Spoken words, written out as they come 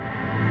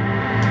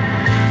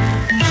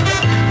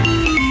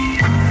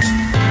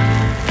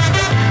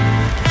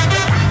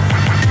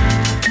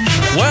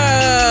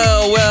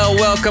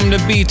Welcome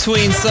to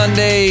Between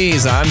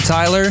Sundays. I'm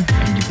Tyler,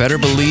 and you better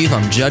believe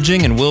I'm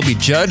judging and will be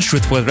judged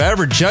with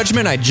whatever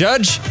judgment I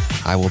judge,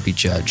 I will be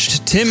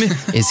judged. Tim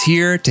is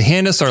here to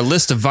hand us our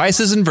list of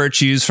vices and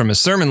virtues from his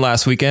sermon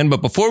last weekend,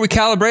 but before we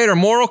calibrate our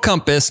moral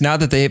compass, now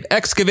that they have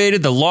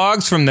excavated the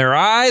logs from their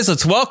eyes,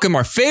 let's welcome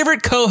our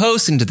favorite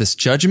co-hosts into this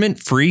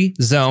judgment-free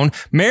zone,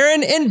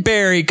 Marin and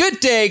Barry.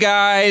 Good day,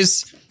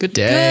 guys. Good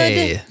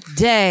day. Good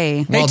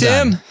day. Hey,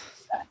 Tim.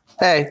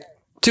 Hey.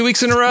 2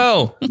 weeks in a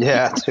row.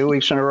 Yeah, 2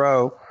 weeks in a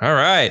row. All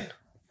right.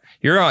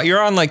 You're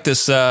on like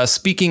this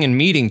speaking and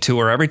meeting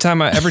tour. Every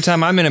time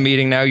I'm in a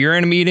meeting now, you're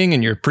in a meeting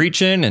and you're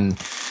preaching and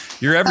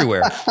you're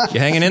everywhere. You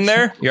hanging in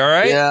there? You all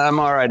right? Yeah, I'm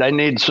all right. I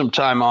need some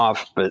time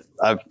off, but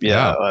I'm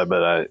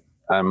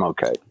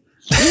okay.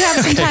 You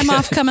have some time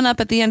off coming up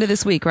at the end of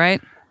this week, right?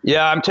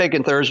 Yeah, I'm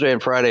taking Thursday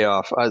and Friday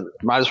off. I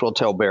might as well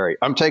tell Barry.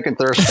 I'm taking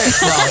Thursday.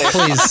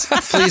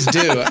 Please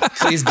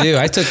do.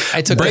 I took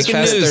breaking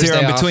news Thursday here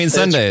on off. Between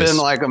Sundays. It's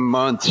been like a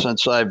month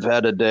since I've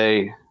had a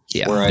day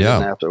where I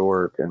didn't have to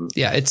work. And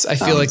I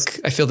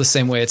feel the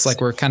same way. It's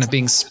like we're kind of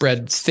being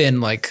spread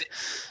thin, like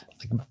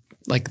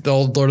the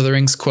old Lord of the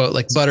Rings quote,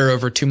 like butter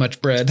over too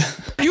much bread.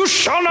 You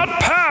shall not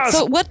pass.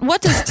 So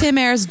what does Tim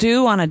Ayers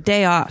do on a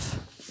day off?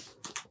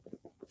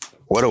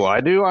 What do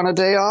I do on a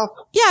day off?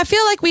 Yeah, I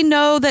feel like we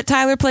know that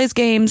Tyler plays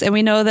games and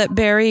we know that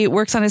Barry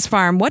works on his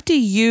farm. What do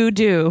you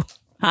do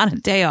on a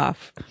day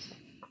off?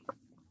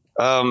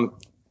 Well,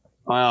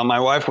 my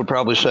wife would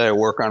probably say I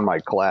work on my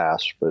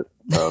class, but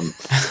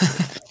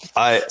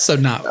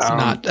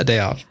not a day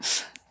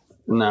off.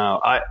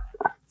 No,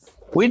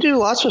 we do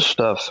lots of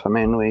stuff. I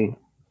mean,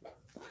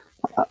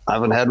 I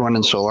haven't had one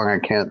in so long I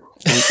can't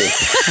think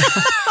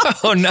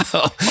of. Oh no!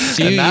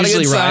 Do you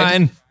usually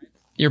ride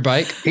your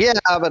bike? Yeah,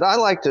 but I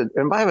like to.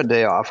 If I have a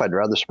day off, I'd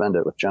rather spend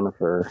it with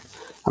Jennifer.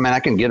 I mean, I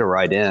can get a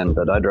ride in,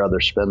 but I'd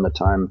rather spend the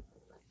time.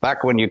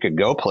 Back when you could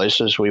go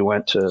places, we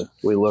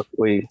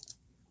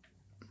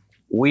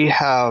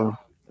have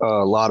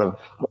a lot of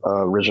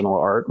original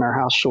art in our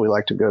house, so we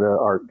like to go to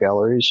art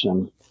galleries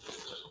and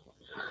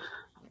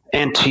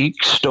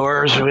antique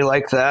stores. We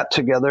like that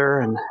together.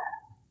 And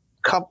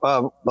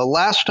the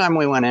last time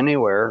we went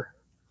anywhere,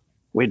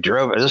 we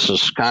drove. This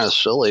is kind of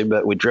silly,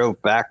 but we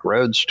drove back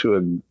roads to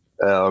a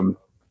what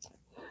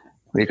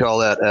do you call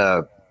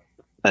that?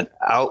 An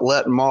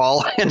outlet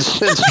mall in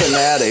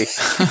Cincinnati.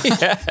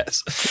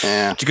 Yes.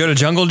 Yeah. Did you go to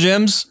Jungle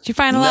Gyms? Did you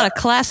find a lot of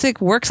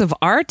classic works of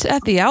art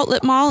at the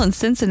outlet mall in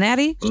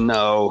Cincinnati?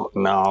 No.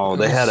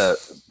 They had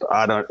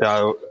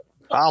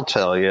I'll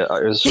tell you.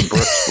 It was the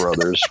Brooks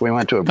Brothers. We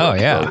went to a Brooks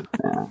Brothers.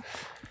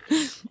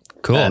 Yeah.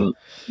 Cool.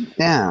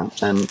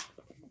 And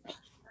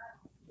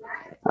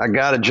I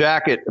got a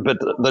jacket, but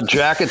the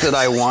jacket that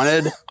I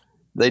wanted,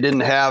 they didn't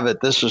have it.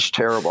 This is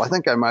terrible. I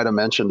think I might have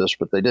mentioned this,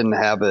 but they didn't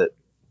have it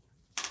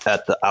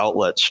at the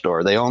outlet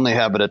store. They only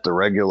have it at the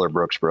regular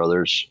Brooks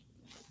Brothers.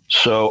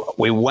 So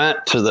we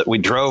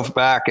drove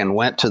back and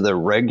went to the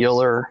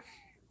regular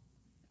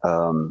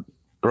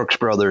Brooks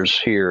Brothers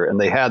here, and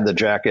they had the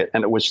jacket,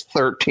 and it was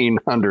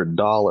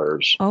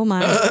 $1,300. Oh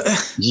my!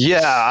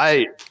 Yeah,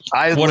 I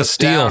what a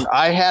steal! Down,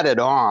 I had it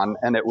on,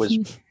 and it was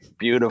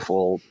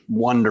beautiful,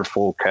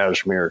 wonderful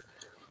cashmere,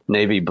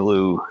 navy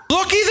blue.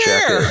 Looky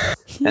there! Jacket.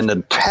 And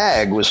the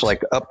tag was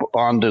like up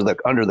under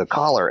the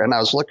collar, and I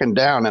was looking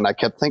down, and I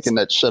kept thinking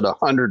that said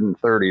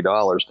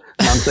 $130.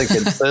 And I'm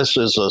thinking this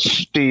is a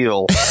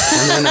steal.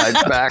 And then I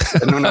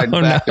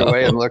backed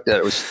away and looked at it.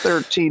 It was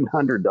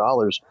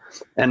 $1,300.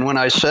 And when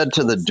I said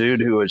to the dude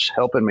who was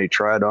helping me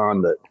try it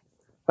on that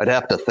I'd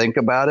have to think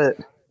about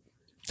it,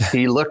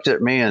 he looked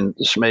at me and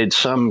just made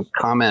some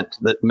comment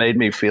that made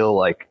me feel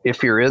like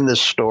if you're in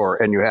this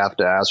store and you have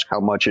to ask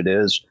how much it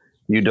is,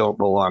 you don't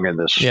belong in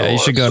this store. Yeah, you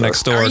should go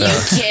next door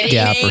to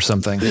Gap or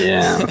something.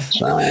 Yeah.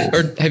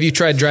 Or have you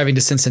tried driving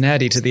to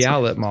Cincinnati to the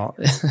outlet mall?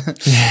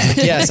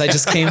 Yes, I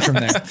just came from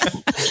there.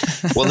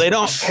 Well,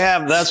 that's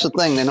the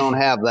thing. They don't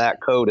have that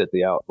coat at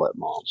the outlet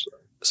malls.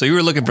 So you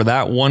were looking for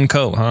that one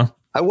coat, huh?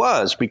 I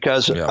was,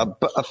 because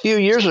a few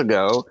years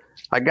ago,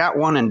 I got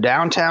one in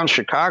downtown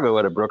Chicago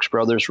at a Brooks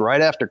Brothers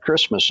right after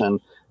Christmas, and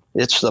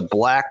it's the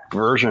black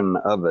version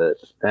of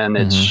it, and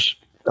it's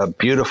a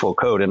beautiful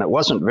coat, and it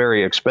wasn't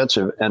very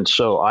expensive, and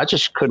so I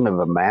just couldn't have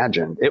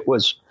imagined. It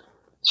was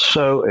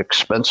so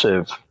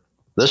expensive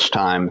this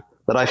time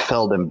that I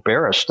felt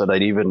embarrassed that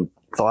I'd even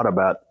thought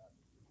about.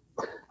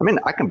 I mean,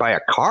 I can buy a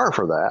car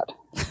for that.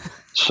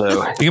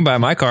 So you can buy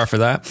my car for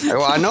that.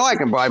 Well, I know I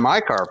can buy my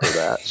car for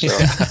that.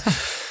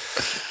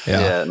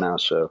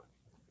 So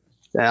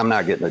I'm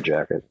not getting a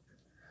jacket.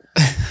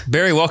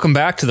 Barry, welcome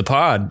back to the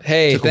pod.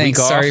 Hey, thanks.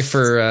 Sorry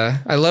for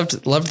I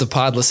loved the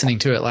pod, listening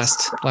to it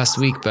last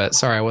week, but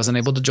sorry I wasn't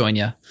able to join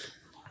you.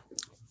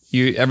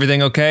 You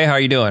everything okay? How are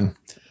you doing?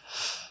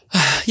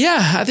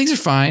 Yeah, things are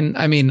fine.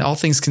 I mean, all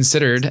things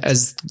considered,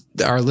 as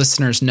our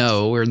listeners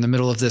know, we're in the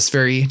middle of this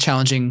very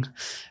challenging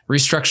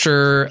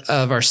restructure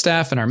of our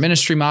staff and our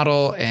ministry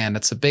model, and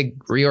it's a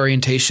big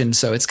reorientation.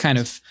 So it's kind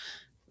of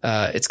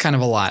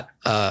a lot.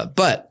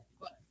 But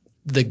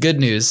the good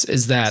news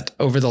is that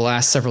over the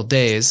last several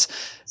days,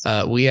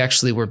 we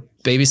actually were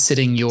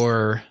babysitting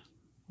your,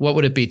 what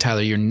would it be,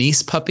 Tyler? Your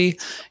niece puppy,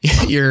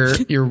 your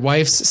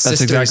wife's sister's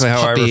puppy. That's exactly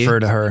how I refer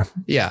to her.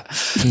 Yeah.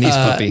 Niece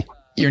puppy.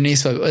 Your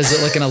niece puppy. Is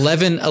it like an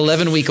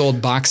 11 week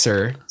old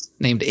boxer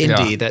named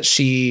Indy that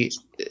she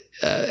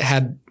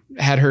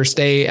had her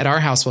stay at our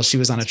house while she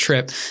was on a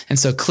trip. And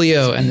so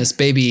Cleo and this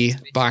baby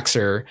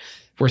boxer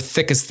were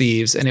thick as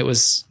thieves, and it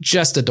was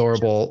just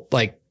adorable.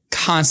 Like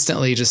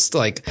constantly just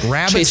like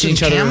rabbits chasing and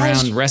each other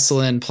camels? around,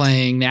 wrestling,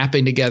 playing,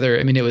 napping together.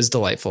 I mean, it was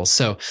delightful.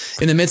 So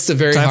in the midst of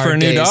very Time hard for a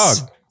new days,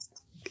 dog.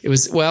 it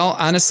was, well,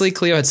 honestly,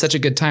 Cleo had such a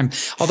good time.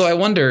 Although I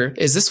wonder,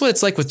 is this what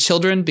it's like with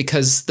children?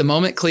 Because the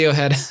moment Cleo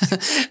had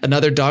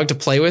another dog to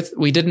play with,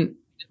 we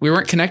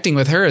weren't connecting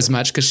with her as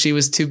much because she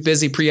was too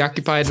busy,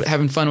 preoccupied,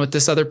 having fun with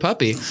this other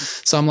puppy.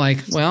 So I'm like,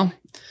 well,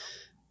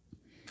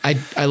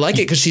 I like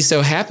it because she's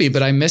so happy,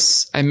 but I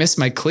miss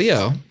my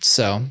Cleo.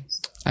 So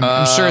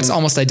I'm sure it's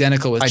almost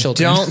identical with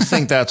children. I don't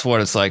think that's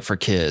what it's like for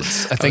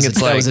kids. I think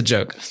that was a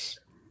joke.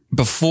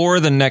 Before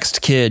the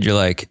next kid, you're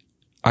like,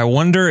 I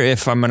wonder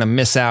if I'm going to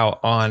miss out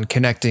on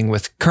connecting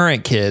with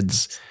current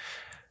kids.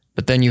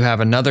 But then you have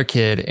another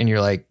kid and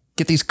you're like,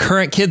 get these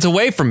current kids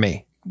away from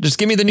me. Just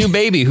give me the new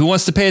baby who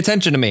wants to pay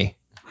attention to me.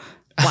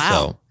 Wow.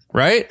 So,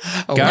 right?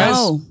 Oh, guys?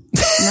 No.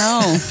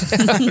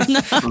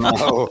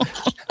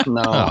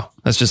 No. Oh,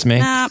 that's just me.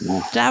 Nah,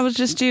 that was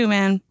just you,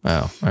 man.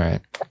 Oh, all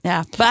right.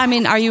 Yeah. But I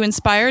mean, are you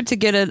inspired to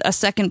get a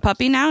second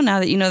puppy now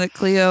that you know that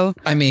Cleo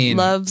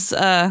loves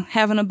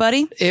having a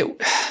buddy?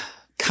 It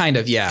kind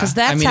of, yeah. Because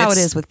that's how it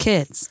is with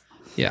kids.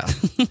 Yeah.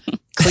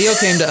 Cleo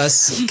came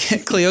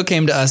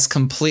to us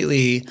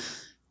completely,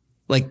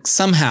 like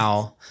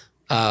somehow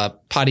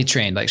potty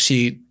trained. Like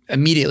she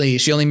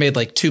only made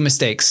like 2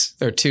 mistakes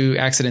or 2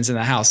 accidents in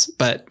the house,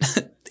 but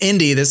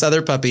Indy, this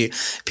other puppy,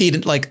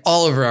 peed like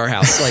all over our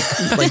house,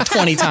 like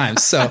 20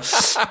 times. So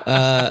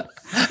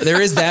there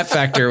is that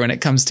factor when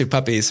it comes to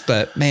puppies.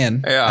 But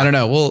man, I don't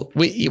know.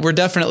 We're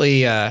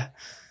definitely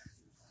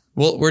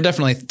we're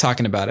definitely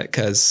talking about it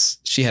because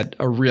she had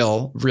a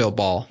real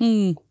ball.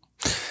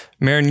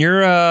 Maren,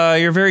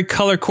 you're very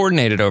color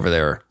coordinated over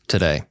there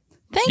today.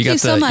 Thank you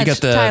so much, you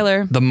got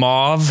Tyler. The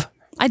mauve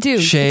I do.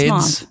 shades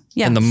It's mauve.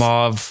 Yes. and the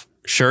mauve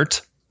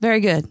shirt. Very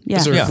good. Yeah.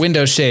 Those are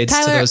window shades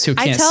Tyler, to those who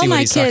can't see what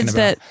he's talking about.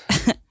 I tell my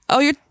kids that.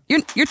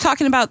 Oh, you're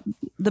talking about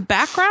the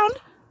background?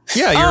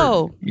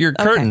 Yeah, your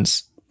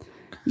curtains.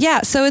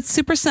 Yeah, so it's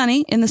super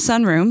sunny in the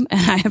sunroom,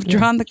 and I have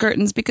drawn the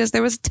curtains because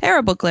there was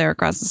terrible glare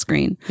across the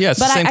screen. Yeah, it's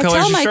but the same I color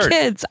tell as your my shirt.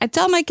 kids, I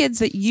tell my kids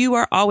that you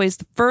are always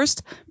the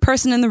first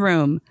person in the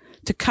room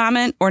to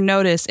comment or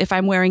notice if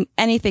I'm wearing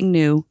anything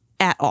new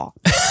at all.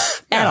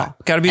 At all.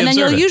 Got to be and then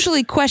observant. you'll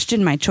usually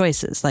question my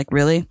choices, like,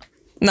 really?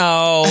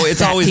 No, it's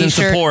That always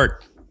t-shirt. in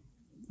support.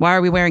 Why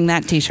are we wearing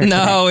that t-shirt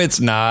No,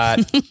 it's not.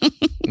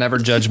 Never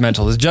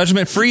judgmental. It's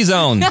judgment-free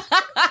zone.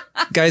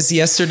 Guys,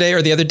 yesterday,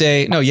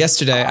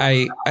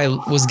 I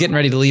was getting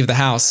ready to leave the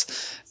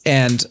house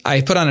and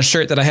I put on a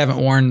shirt that I haven't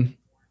worn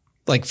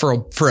like for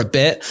a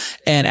bit.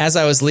 And as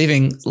I was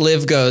leaving,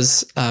 Liv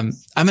goes, I'm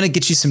going to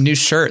get you some new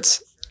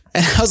shirts.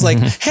 And I was like,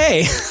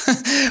 hey,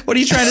 what are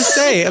you trying to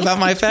say about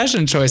my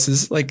fashion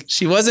choices? Like,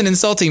 she wasn't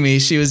insulting me.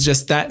 She was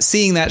just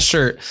seeing that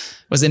shirt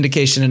was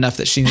indication enough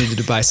that she needed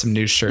to buy some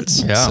new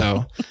shirts. Yeah.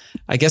 So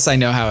I guess I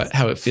know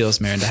how it feels,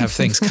 Maren, to have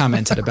things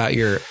commented about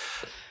your.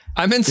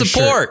 I'm in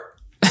support.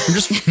 I'm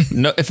just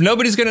if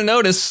nobody's going to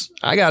notice,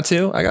 I got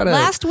to.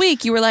 Last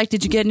week, you were like,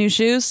 did you get new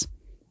shoes?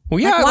 Well,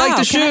 yeah, Like, I wow, like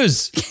the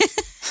shoes.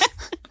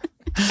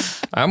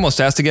 I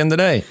almost asked again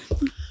today.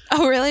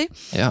 Oh, really?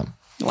 Yeah.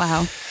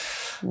 Wow.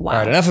 All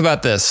right, enough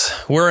about this.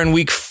 We're in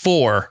week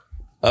 4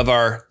 of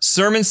our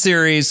sermon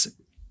series,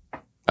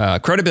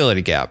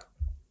 Credibility Gap.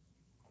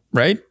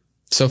 Right?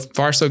 So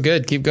far, so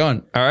good. Keep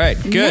going. All right,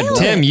 good. Nailed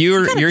Tim, it.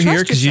 you're gotta here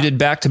trust because you yourself. did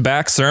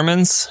back-to-back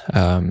sermons.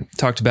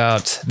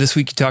 This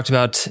week you talked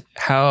about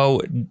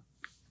how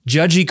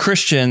judgy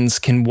Christians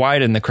can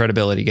widen the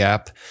credibility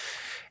gap.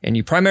 And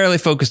you primarily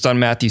focused on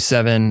Matthew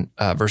 7,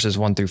 verses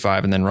 1 through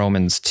 5, and then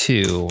Romans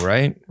 2,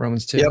 right?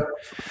 Romans 2. Yep.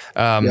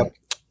 Yep.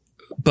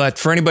 But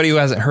for anybody who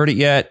hasn't heard it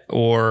yet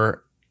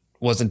or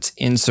wasn't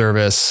in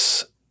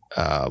service,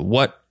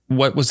 what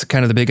was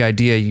kind of the big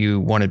idea you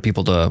wanted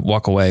people to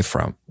walk away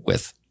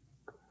with?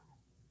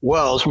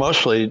 Well, it's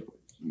mostly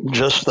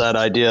just that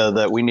idea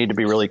that we need to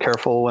be really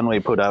careful when we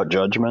put out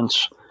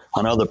judgments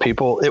on other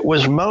people. It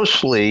was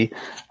mostly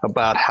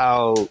about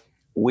how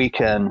we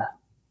can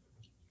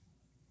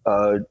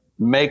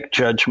make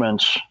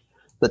judgments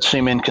that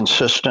seem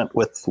inconsistent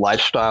with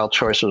lifestyle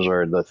choices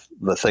or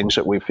the things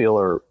that we feel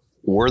are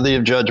worthy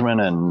of judgment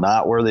and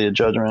not worthy of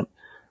judgment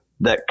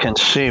that can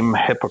seem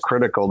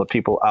hypocritical to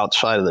people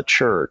outside of the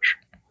church,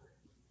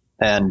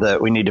 and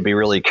that we need to be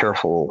really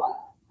careful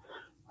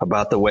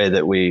about the way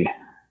that we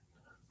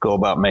go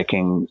about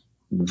making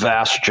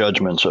vast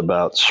judgments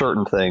about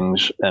certain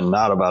things and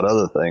not about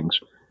other things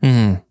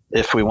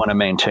if we want to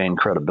maintain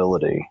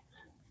credibility.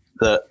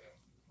 The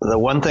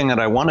one thing that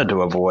I wanted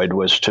to avoid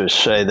was to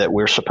say that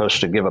we're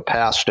supposed to give a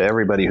pass to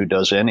everybody who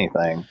does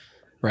anything.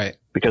 Right.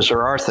 Because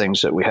there are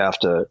things that we have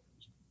to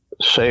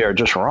say are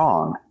just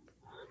wrong.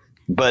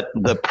 But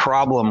the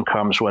problem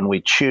comes when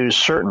we choose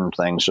certain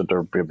things that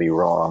are going to be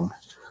wrong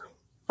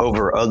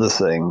over other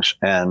things,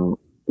 and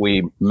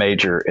we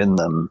major in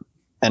them.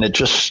 And it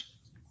just,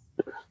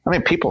 I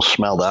mean, people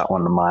smell that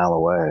one a mile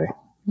away.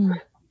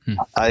 Mm-hmm.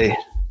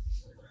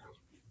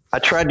 I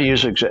tried to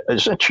use,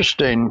 it's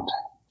interesting.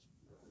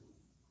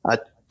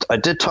 I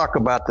did talk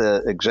about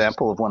the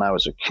example of when I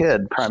was a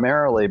kid,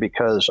 primarily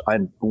because I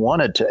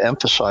wanted to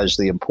emphasize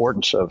the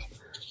importance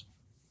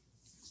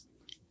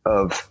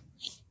of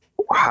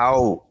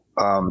how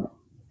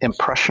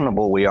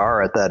impressionable we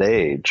are at that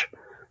age,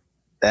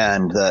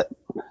 and that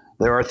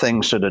there are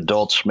things that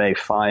adults may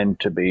find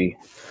to be,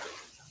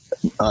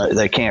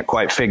 they can't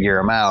quite figure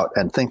them out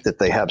and think that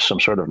they have some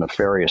sort of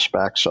nefarious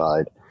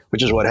backside,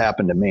 which is what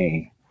happened to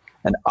me.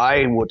 And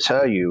I will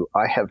tell you,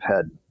 I have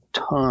had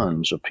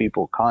tons of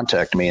people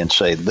contact me and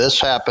say, this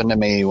happened to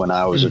me when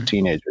I was a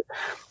teenager.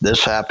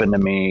 This happened to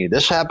me.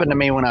 This happened to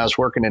me when I was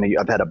working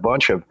I've had a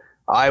bunch of,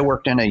 I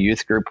worked in a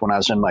youth group when I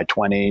was in my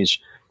 20s,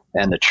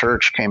 and the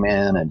church came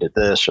in and did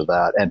this or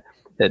that.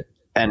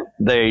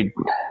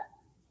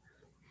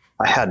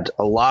 I had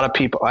a lot of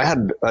people, I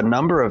had a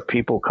number of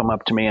people come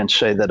up to me and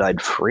say that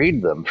I'd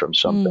freed them from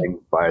something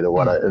by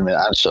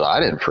I said, I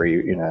didn't free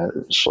you,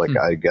 it's like,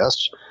 I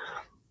guess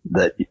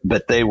that,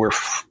 but they were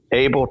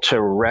able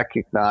to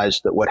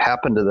recognize that what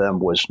happened to them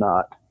was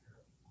not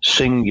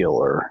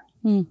singular,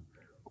 and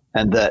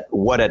that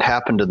what had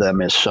happened to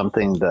them is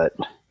something that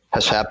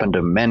has happened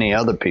to many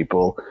other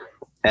people,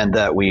 and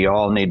that we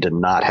all need to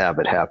not have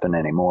it happen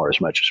anymore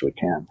as much as we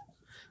can.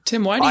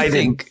 Tim, why do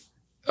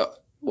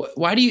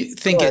you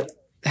think it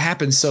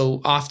happens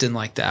so often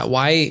like that?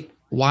 Why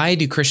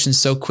do Christians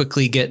so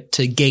quickly get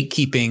to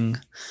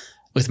gatekeeping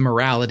with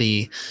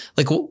morality?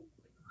 Like,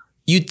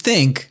 you'd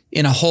think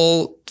in a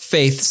whole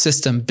faith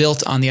system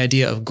built on the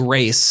idea of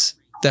grace,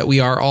 that we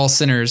are all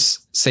sinners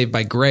saved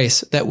by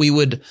grace, that we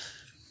would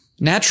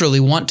naturally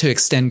want to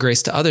extend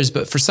grace to others.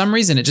 But for some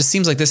reason, it just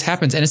seems like this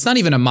happens. And it's not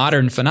even a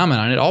modern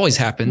phenomenon. It always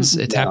happens.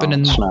 It happened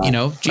in, Jesus'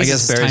 I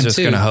guess Barry's just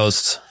going to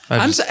host.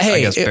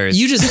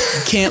 You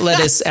just can't let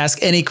us ask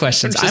any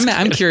questions.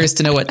 I'm curious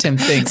to know what Tim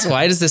thinks.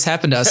 Why does this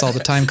happen to us all the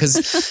time?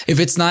 Because if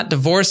it's not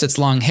divorce, it's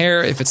long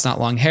hair. If it's not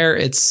long hair,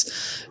 it's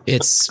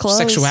clothes,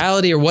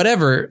 sexuality or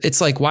whatever.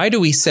 It's like, why do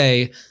we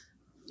say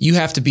you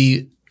have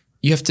to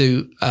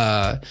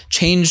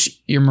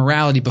change your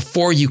morality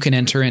before you can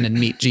enter in and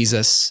meet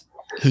Jesus,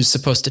 who's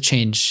supposed to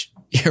change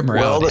your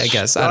morality? I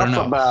guess. I don't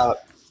know about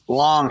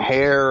long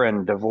hair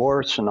and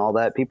divorce and all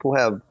that. People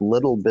have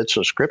little bits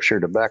of scripture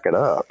to back it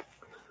up.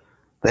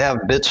 They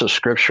have bits of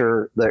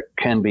scripture that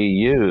can be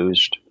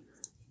used.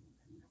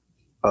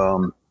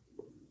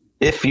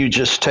 If you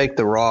just take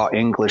the raw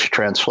English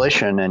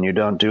translation and you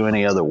don't do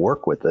any other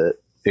work with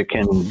it, it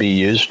can be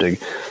used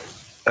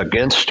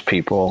against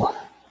people.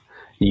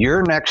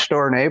 Your next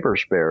door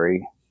neighbors,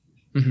 Barry,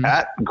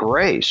 at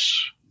Grace,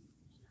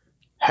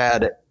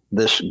 had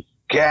this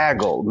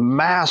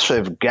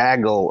massive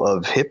gaggle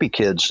of hippie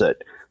kids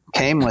that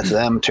came with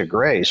them to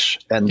Grace.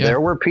 And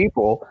there were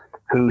people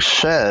who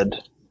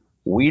said,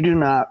 we do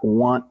not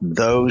want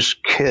those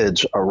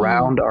kids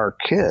around our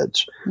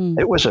kids.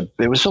 It was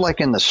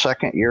like in the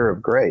second year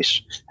of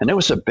Grace, and it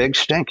was a big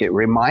stink. It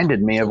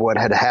reminded me of what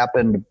had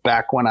happened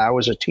back when I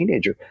was a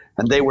teenager.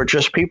 And they were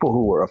just people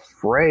who were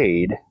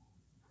afraid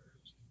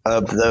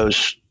of the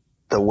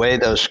way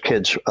those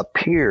kids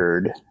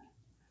appeared,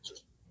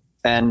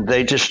 and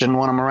they just didn't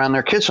want them around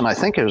their kids. And I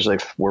think it was they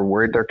were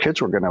worried their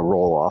kids were going to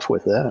roll off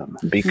with them,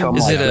 become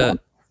like them.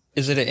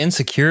 Is it an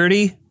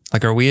insecurity?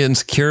 Like, are we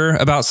insecure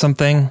about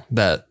something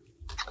that?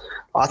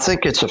 I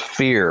think it's a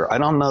fear. I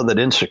don't know that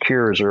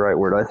insecure is the right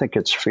word. I think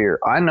it's fear.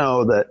 I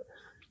know that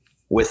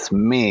with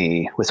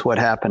me, with what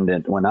happened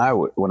when I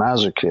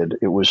was a kid,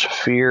 it was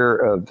fear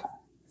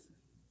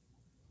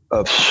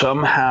of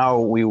somehow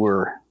we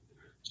were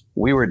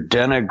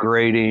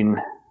denigrating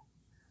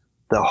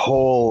the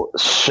whole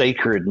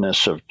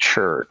sacredness of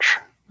church,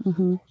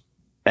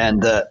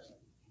 and that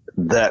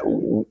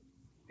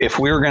if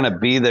we were going to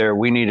be there,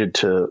 we needed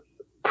to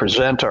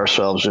present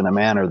ourselves in a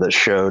manner that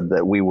showed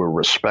that we were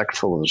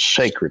respectful of the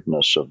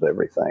sacredness of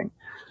everything.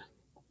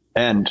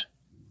 And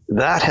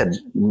that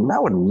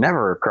would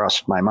never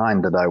crossed my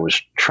mind that I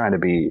was trying to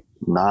be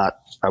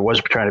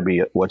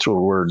what's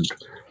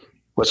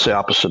the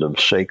opposite of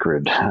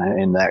sacred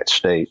in that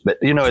state? But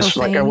it's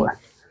like,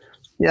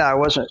 I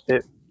wasn't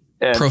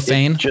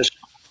profane.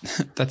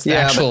 That's the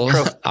actual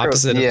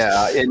opposite.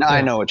 And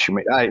I know what you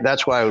mean.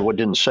 That's why I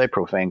didn't say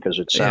profane, because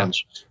it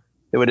sounds,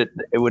 it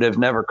would have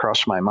never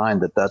crossed my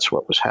mind that that's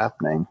what was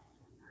happening.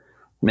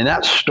 I mean,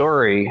 that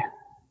story,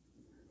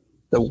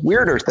 the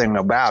weirder thing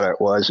about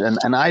it was,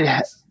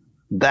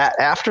 that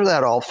after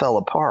that all fell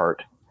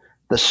apart,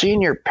 the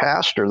senior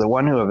pastor, the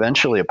one who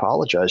eventually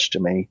apologized to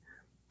me,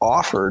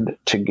 offered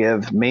to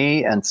give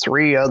me and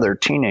 3 other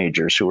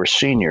teenagers who were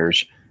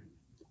seniors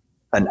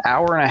an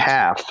hour and a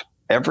half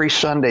every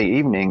Sunday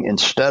evening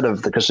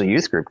because the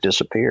youth group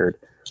disappeared.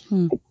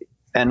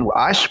 And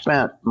I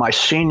spent my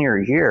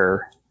senior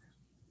year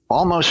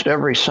almost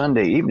every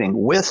Sunday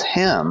evening with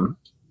him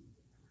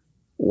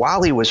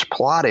while he was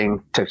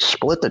plotting to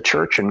split the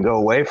church and go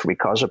away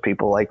because of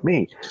people like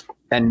me.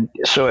 And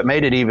so it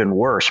made it even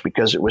worse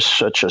because it was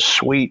such a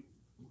sweet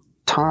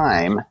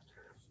time.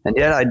 And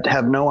yet I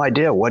have no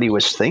idea what he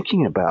was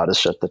thinking about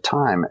us at the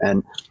time.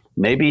 And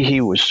maybe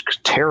he was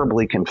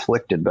terribly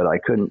conflicted, but I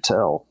couldn't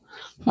tell.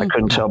 I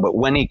couldn't tell. But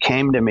when he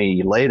came to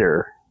me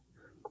later,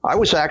 I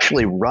was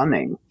actually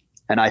running.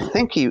 And I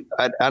think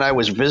I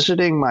was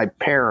visiting my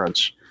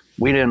parents.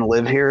 We didn't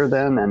live here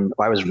then. And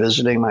I was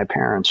visiting my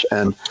parents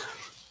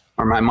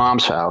or my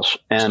mom's house.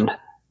 And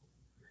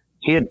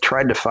he had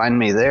tried to find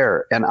me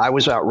there. And I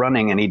was out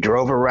running, and he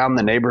drove around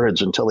the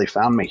neighborhoods until he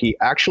found me. He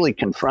actually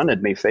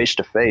confronted me face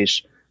to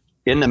face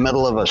in the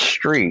middle of a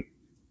street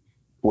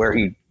where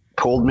he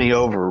pulled me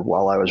over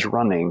while I was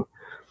running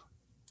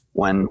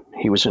when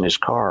he was in his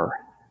car.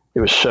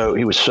 He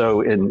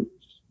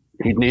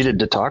needed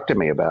to talk to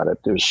me about it.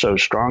 It was so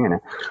strong in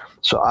it.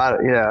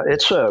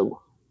 So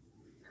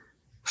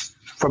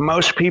for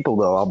most people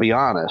though, I'll be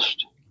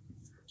honest,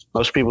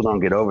 most people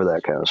don't get over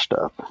that kind of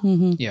stuff.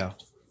 Mm-hmm. Yeah.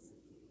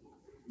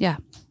 Yeah.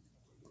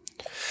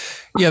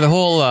 Yeah. The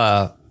whole,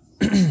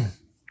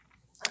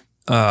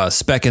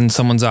 speck in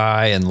someone's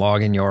eye and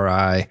log in your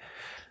eye.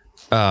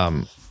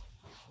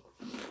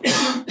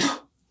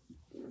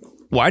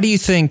 Why do you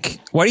think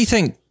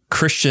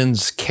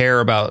Christians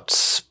care about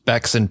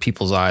specks in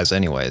people's eyes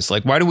anyways?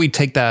 Like, why do we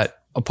take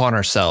that upon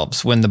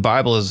ourselves when the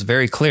Bible is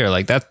very clear?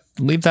 Like that,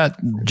 leave that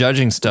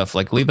judging stuff,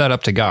 like leave that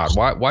up to God.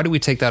 Why do we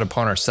take that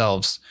upon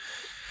ourselves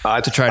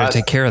to try to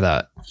take care of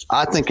that?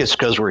 I think it's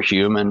because we're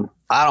human.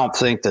 I don't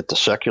think that the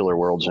secular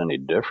world's any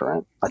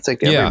different. I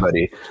think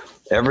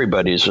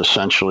everybody's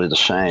essentially the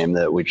same,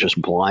 that we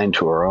just blind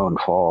to our own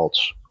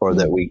faults, or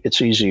that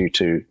it's easy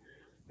to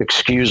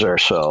excuse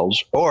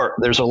ourselves. Or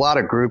there's a lot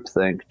of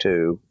groupthink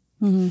too.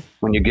 Mm-hmm.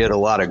 When you get a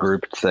lot of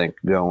groupthink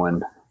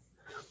going,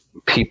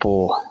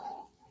 people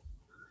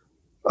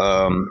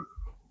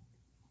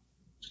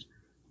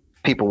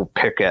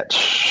pick at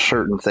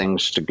certain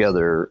things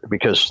together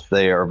because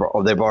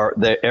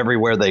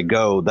everywhere they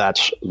go,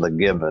 that's the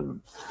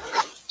given.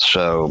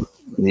 So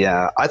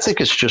yeah, I think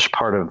it's just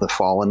part of the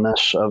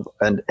fallenness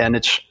and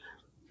it's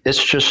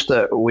just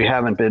that we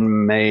haven't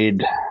been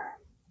made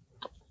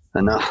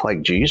enough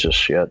like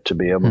Jesus yet to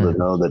be able to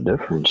know the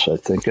difference. I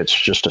think it's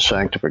just a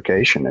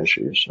sanctification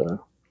issue.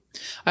 So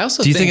I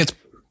also think it's,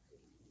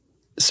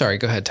 sorry,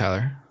 go ahead,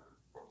 Tyler.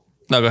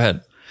 No, go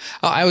ahead.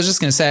 I was just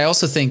going to say, I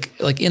also think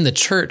like in the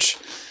church,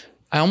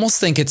 I almost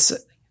think it's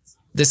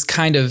this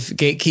kind of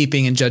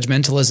gatekeeping and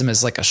judgmentalism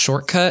is like a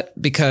shortcut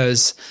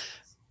because,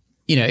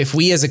 you know, if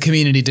we as a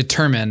community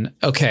determine,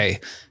 okay,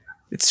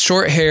 it's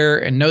short hair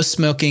and no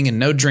smoking and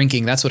no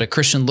drinking, that's what a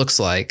Christian looks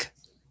like,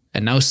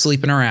 and no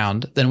sleeping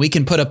around, then we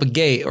can put up a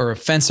gate or a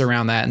fence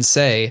around that and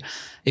say,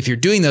 if you're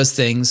doing those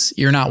things,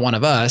 you're not one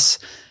of us.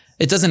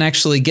 It doesn't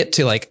actually get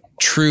to like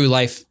true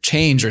life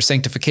change or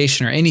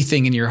sanctification or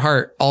anything in your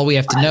heart. All we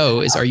have to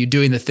know is, are you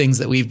doing the things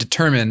that we've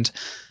determined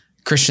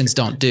Christians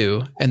don't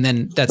do? And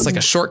then that's like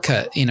a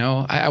shortcut, you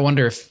know. I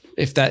wonder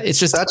if that, it's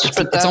just,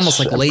 it's almost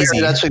like lazy.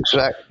 That's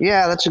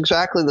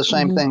exactly the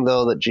same thing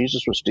though that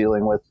Jesus was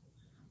dealing with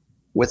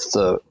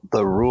the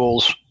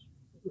rules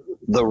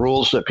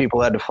that people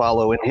had to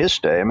follow in his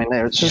day. I mean,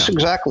 it's just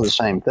exactly the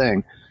same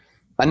thing.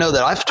 I know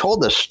that I've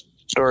told this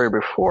story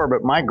before,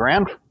 but my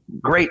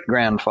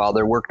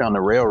great-grandfather worked on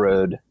the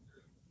railroad,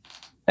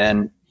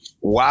 and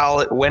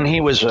when he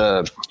was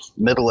a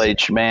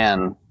middle-aged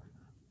man,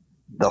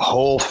 the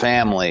whole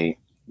family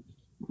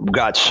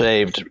got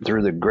saved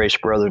through the Grace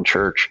Brethren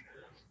Church.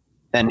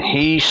 And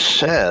he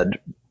said,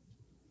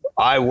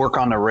 I work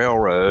on the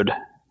railroad,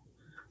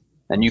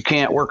 and you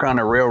can't work on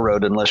a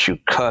railroad unless you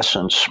cuss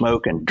and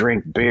smoke and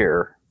drink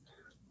beer.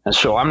 And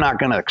so I'm not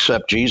going to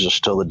accept Jesus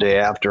till the day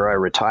after I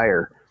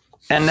retire.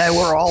 And they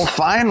were all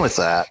fine with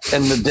that.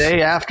 And the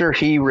day after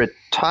he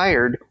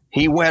retired,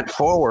 he went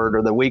forward,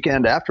 or the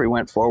weekend after he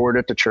went forward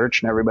at the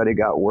church, and everybody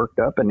got worked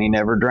up, and he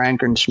never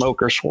drank and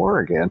smoked or swore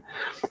again.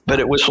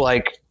 But it was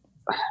like,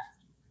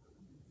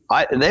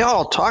 they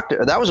all talked,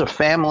 that was a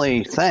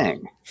family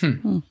thing.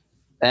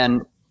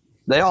 And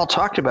they all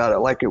talked about it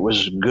like it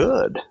was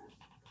good.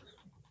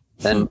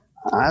 And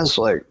I was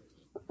like,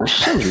 this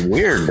seems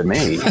weird to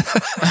me.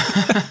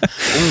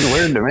 Seems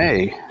weird to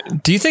me.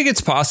 Do you think it's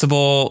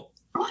possible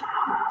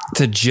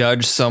to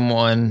judge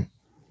someone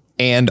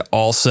and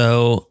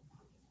also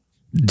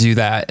do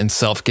that in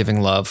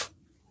self-giving love?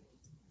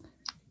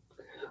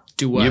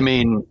 Do what? You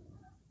mean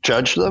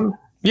judge them?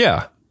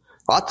 Yeah.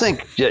 I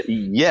think,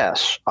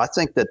 yes. I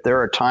think that there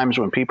are times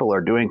when people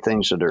are doing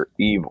things that are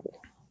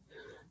evil,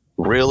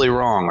 really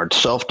wrong, or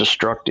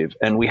self-destructive.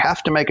 And we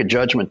have to make a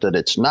judgment that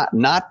it's not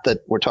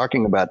that we're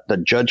talking about the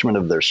judgment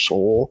of their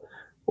soul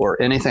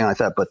or anything like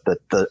that, but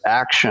that the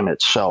action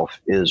itself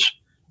is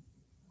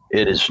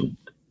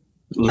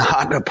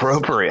not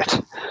appropriate.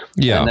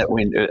 Yeah.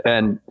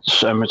 And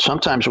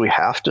sometimes we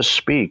have to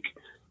speak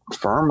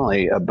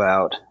firmly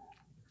about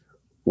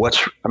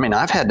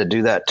I've had to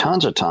do that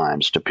tons of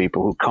times to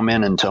people who come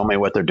in and tell me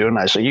what they're doing.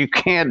 I say, you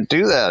can't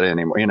do that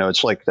anymore. You know,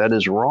 it's like, that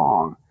is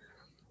wrong.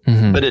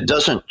 but it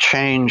doesn't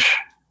change.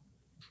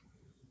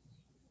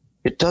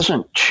 It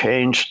doesn't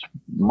change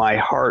my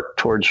heart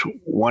towards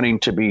wanting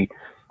to be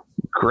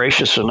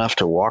gracious enough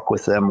to walk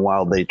with them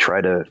while they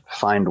try to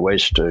find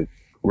ways to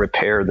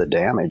repair the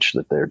damage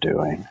that they're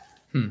doing.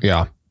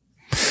 Yeah.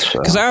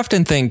 Because I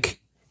often think,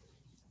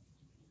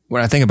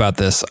 when I think about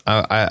this,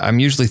 I'm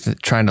usually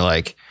trying to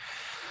like,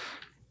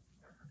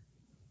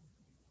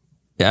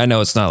 I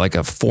know it's not like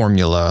a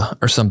formula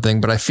or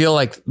something, but I feel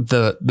like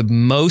the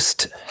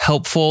most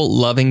helpful,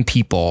 loving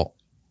people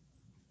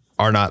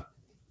are not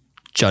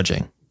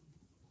judging,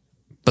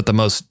 but the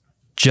most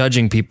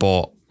judging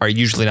people are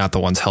usually not the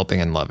ones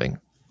helping and loving.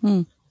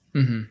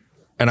 Mm-hmm.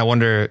 And I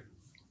wonder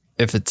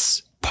if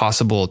it's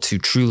possible to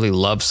truly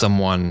love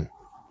someone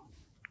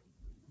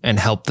and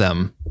help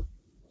them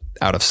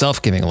out of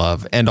self-giving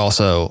love and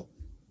also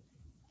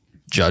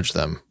judge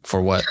them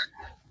for what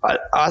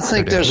I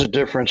think there's a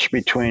difference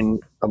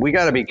between, we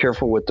got to be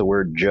careful with the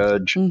word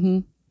judge,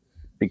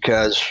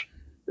 because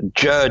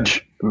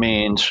judge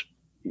means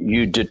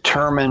you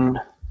determine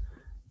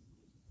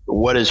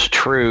what is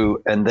true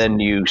and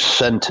then you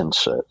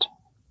sentence it.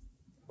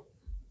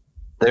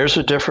 There's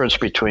a difference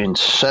between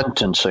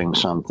sentencing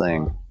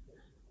something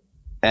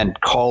and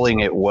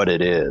calling it what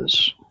it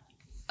is.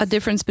 A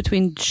difference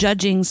between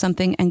judging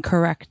something and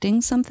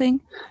correcting something?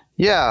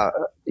 Yeah.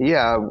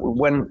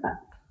 When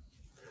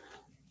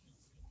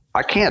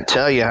I can't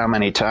tell you how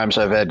many times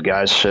I've had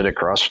guys sit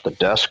across the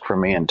desk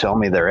from me and tell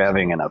me they're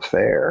having an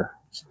affair.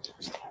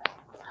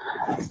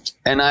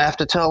 And I have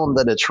to tell them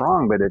that it's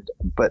wrong,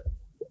 but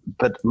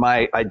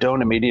I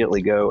don't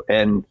immediately go,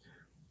 and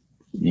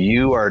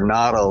you are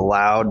not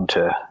allowed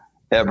to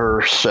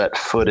ever set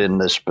foot in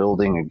this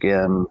building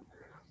again.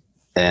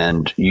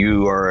 And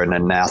you are an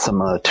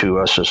anathema to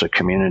us as a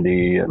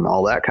community and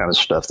all that kind of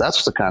stuff.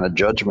 That's the kind of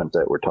judgment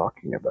that we're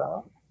talking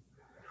about.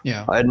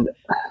 Yeah. I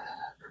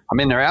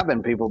mean, there have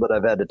been people that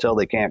I've had to tell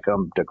they can't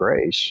come to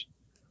grace,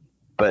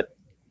 but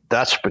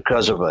that's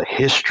because of a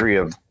history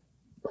of,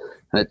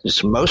 and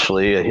it's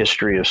mostly a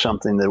history of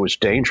something that was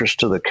dangerous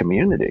to the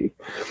community.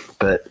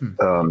 But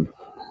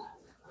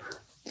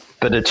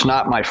it's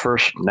not my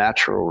first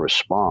natural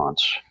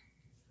response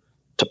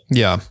to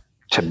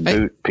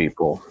boot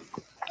people.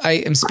 I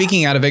am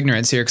speaking out of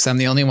ignorance here because I'm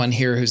the only one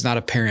here who's not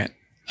a parent.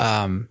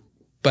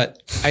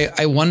 But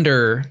I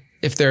wonder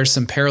if there are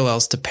some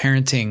parallels to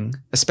parenting,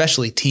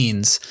 especially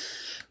teens,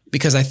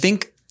 because I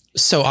think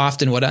so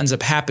often what ends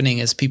up happening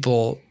is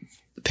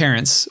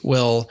parents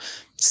will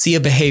see a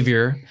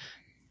behavior.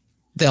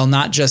 They'll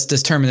not just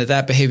determine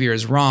that behavior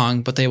is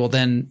wrong, but they will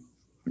then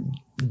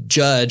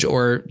judge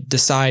or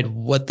decide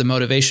what the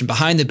motivation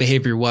behind the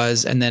behavior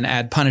was and then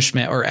add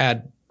punishment or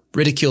add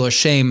ridicule or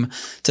shame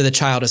to the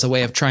child as a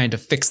way of trying to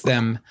fix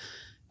them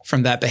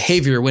from that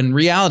behavior, when in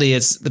reality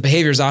the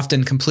behavior is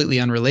often completely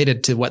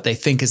unrelated to what they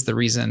think is the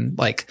reason.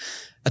 Like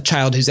a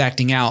child who's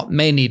acting out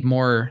may need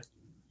more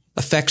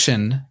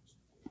affection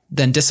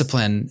than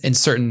discipline in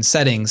certain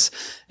settings.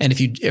 And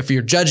if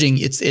you're judging,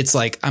 it's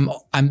like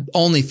I'm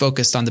only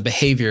focused on the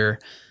behavior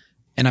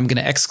and I'm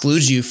going to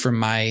exclude you from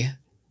my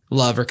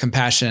love or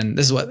compassion.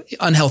 This is what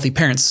unhealthy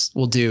parents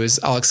will do, is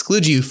I'll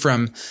exclude you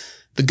from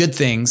the good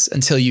things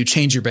until you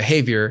change your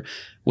behavior,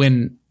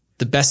 when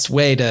the best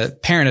way to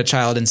parent a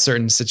child in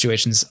certain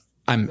situations,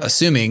 I'm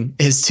assuming,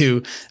 is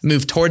to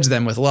move towards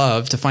them with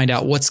love to find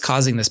out what's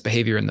causing this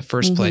behavior in the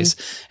first place.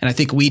 And I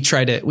think we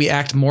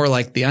act more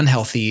like the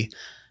unhealthy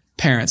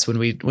parents when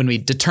we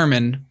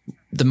determine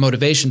the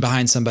motivation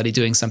behind somebody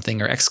doing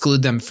something or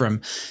exclude them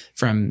from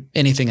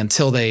anything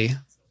until they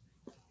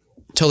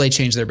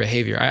change their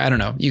behavior. I don't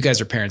know. You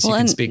guys are parents. You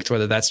can speak to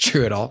whether that's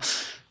true at all.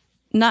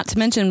 Not to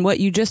mention what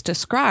you just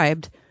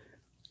described,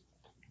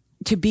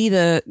 to be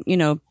the,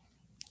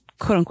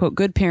 quote unquote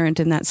good parent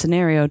in that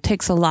scenario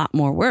takes a lot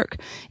more work.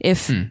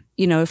 If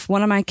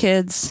one of my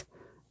kids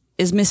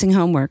is missing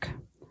homework,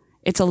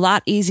 it's a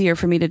lot easier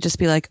for me to just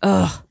be like,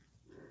 oh,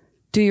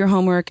 do your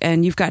homework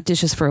and you've got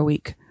dishes for a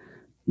week,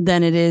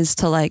 than it is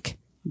to like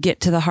get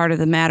to the heart of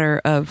the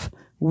matter of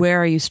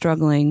where are you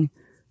struggling?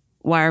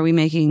 Why are we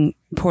making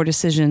poor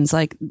decisions?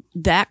 Like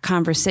that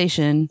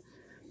conversation,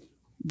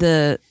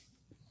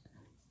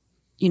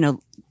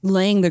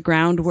 laying the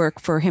groundwork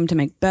for him to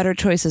make better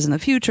choices in the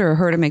future or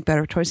her to make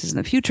better choices in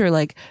the future,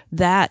 like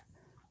that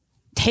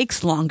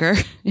takes longer.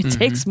 It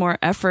takes more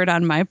effort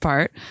on my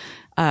part.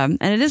 And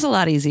it is a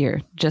lot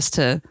easier just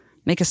to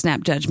make a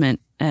snap judgment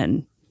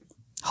and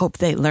hope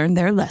they learn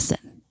their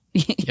lesson,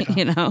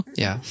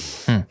 Yeah.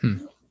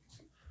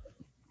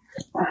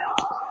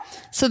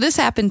 So this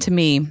happened to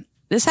me.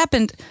 This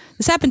happened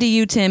to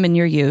you, Tim, in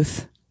your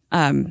youth.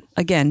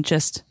 Again,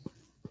 just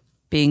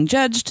being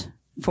judged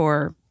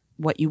for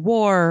what you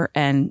wore,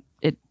 and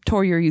it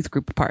tore your youth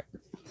group apart.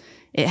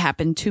 It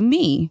happened to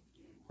me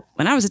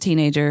when I was a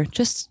teenager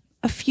just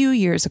a few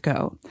years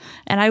ago.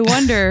 And I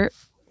wonder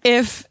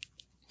if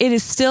it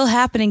is still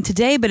happening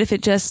today, but if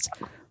it just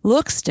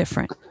looks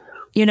different.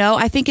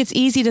 I think it's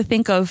easy to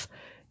think of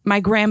my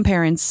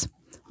grandparents.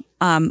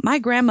 My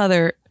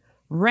grandmother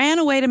ran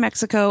away to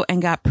Mexico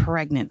and got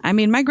pregnant. I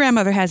mean, my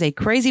grandmother has a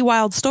crazy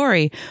wild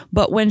story,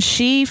 but when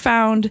she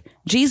found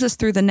Jesus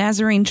through the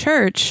Nazarene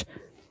church,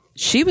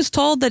 she was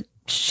told that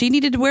she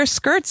needed to wear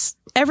skirts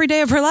every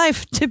day of her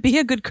life to be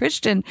a good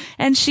Christian.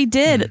 And she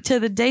did. To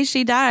the day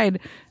she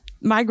died,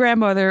 my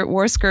grandmother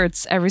wore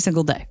skirts every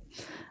single day.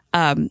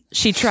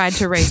 She tried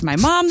to raise my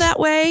mom that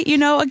way,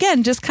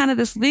 again, just kind of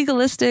this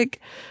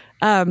legalistic,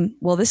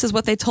 well, this is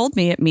what they told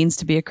me it means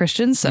to be a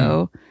Christian,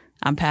 so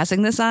I'm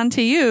passing this on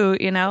to you,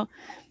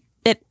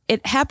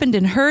 It happened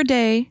in her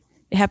day.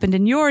 It happened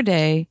in your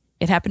day.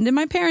 It happened in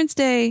my parents'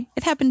 day.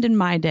 It happened in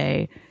my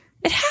day.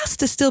 It has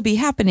to still be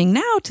happening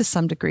now to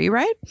some degree,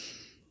 right?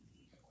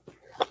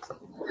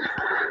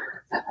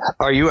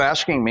 Are you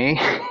asking me?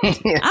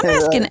 I'm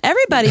asking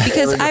everybody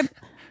because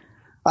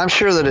I'm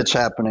sure that it's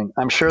happening.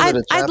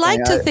 I'd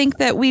like to think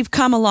that we've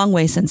come a long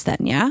way since then,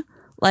 yeah?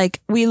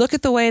 Like, we look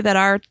at the way that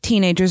our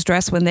teenagers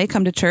dress when they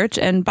come to church,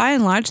 and by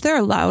and large, they're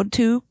allowed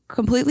to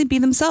completely be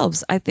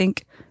themselves. I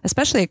think,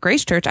 especially at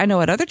Grace Church. I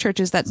know at other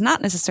churches that's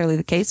not necessarily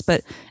the case,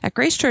 but at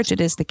Grace Church it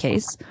is the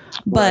case.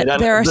 But right,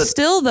 there are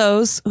still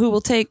those who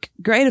will take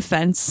great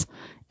offense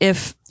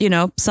if,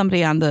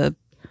 somebody on the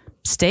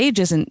stage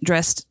isn't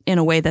dressed in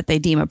a way that they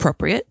deem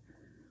appropriate.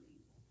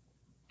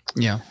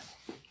 Yeah.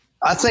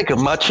 I think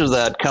much of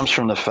that comes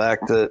from the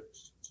fact that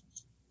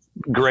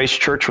Grace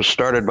Church was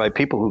started by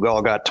people who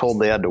all got told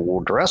they had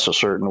to dress a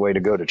certain way to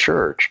go to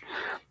church.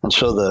 And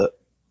so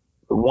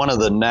one of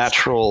the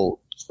natural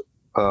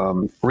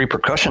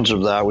repercussions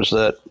of that was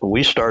that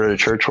we started a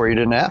church where you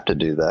didn't have to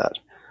do that.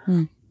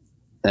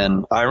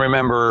 And I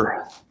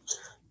remember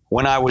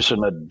when I was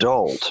an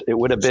adult, it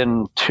would have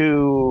been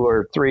 2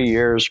 or 3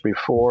 years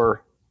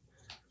before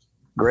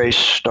Grace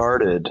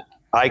started.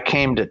 I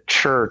came to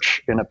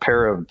church in a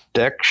pair of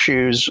deck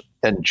shoes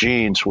and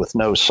jeans with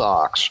no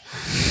socks.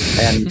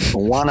 And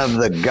one of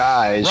the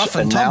guys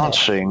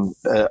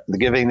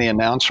giving the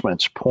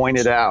announcements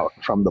pointed out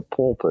from the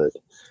pulpit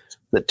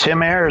that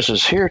Tim Ayers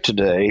is here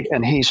today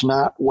and he's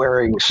not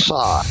wearing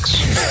socks.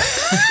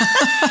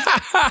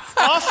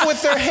 Off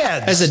with their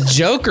heads. As a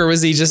joke, or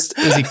was he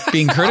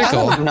being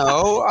critical?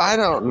 I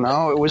don't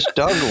know. It was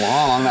Doug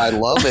Long. I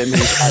love him.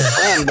 He's my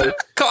friend, but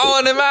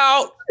calling him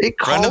out. He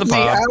called me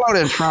out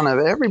in front of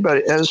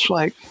everybody. It's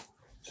like,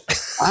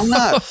 I'm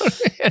not.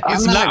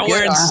 He's not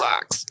wearing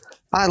socks.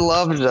 I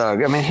love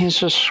Doug. I mean, he's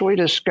the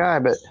sweetest guy,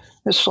 but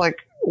it's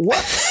like,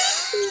 what?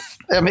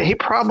 I mean, he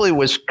probably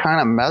was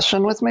kind of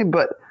messing with me,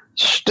 but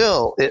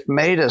still, it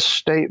made a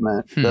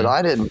statement that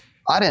I didn't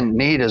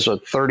need as a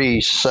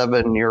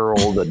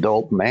 37-year-old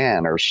adult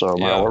man or so,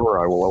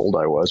 however old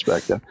I was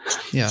back then.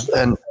 Yeah.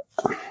 And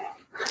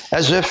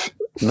as if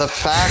the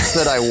fact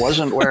that I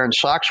wasn't wearing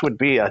socks would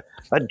be a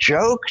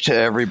joke to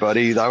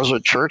everybody. I was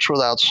at church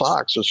without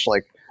socks. It's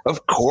like,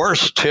 of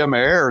course, Tim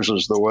Ayers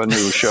is the one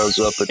who shows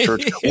up at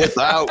church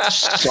without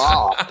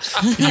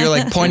socks. You're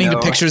like pointing to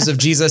pictures of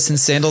Jesus in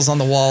sandals on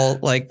the wall.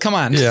 Like, come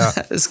on,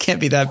 this can't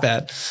be that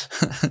bad.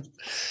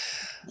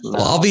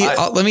 Well,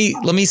 let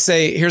me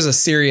say, here's a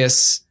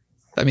serious.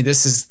 I mean,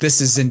 this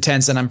is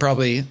intense, and I'm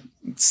probably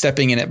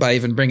stepping in it by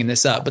even bringing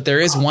this up. But there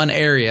is one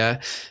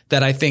area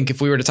that I think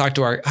if we were to talk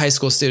to our high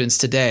school students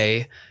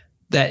today,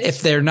 that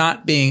if they're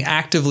not being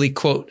actively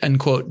quote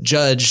unquote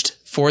judged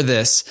for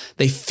this,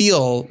 they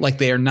feel like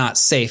they are not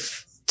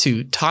safe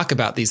to talk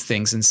about these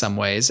things in some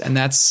ways. And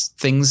that's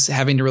things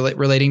having to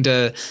relating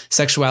to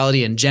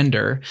sexuality and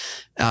gender.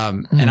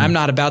 And I'm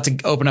not about to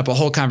open up a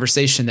whole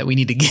conversation that we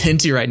need to get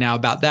into right now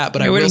about that,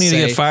 but I will say, we don't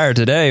need to get fired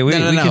today. We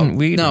don't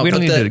need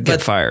to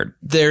get fired.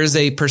 There's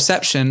a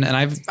perception,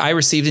 and I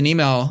received an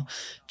email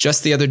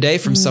just the other day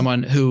from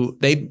someone who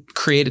they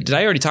created. Did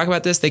I already talk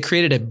about this? They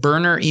created a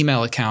burner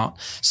email account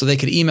so they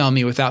could email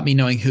me without me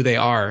knowing who they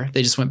are.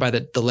 They just went by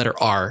the letter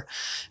R,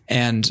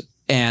 and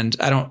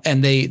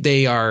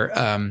they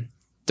are,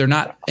 they're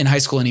not in high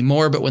school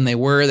anymore, but when they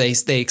were,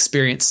 they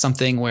experienced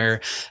something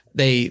where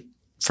they,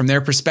 from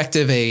their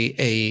perspective,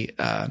 a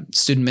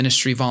student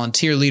ministry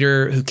volunteer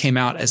leader who came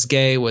out as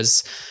gay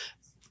was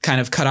kind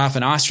of cut off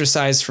and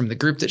ostracized from the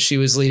group that she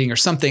was leading or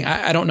something.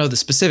 I don't know the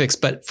specifics,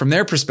 but from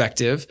their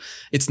perspective,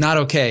 it's not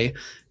okay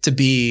to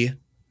be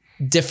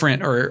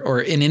different or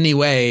in any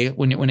way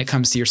when it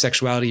comes to your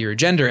sexuality or your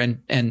gender.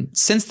 And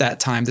since that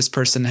time, this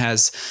person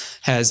has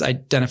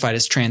identified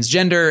as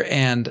transgender,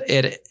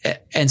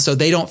 and so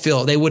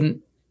they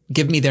wouldn't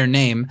give me their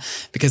name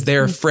because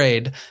they're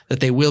afraid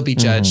that they will be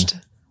judged,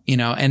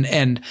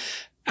 and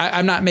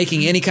I'm not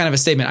making any kind of a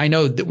statement. I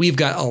know that we've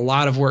got a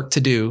lot of work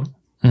to do.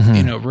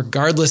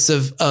 Regardless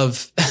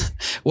of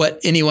what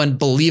anyone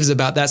believes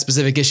about that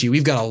specific issue,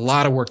 we've got a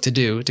lot of work to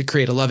do to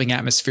create a loving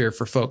atmosphere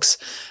for folks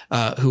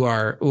who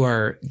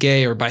are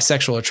gay or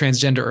bisexual or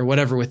transgender or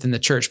whatever within the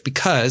church,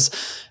 because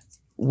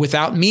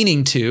without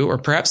meaning to, or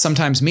perhaps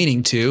sometimes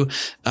meaning to,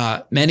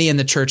 many in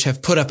the church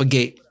have put up a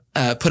gate,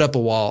 put up a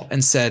wall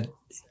and said,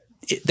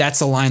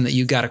 that's a line that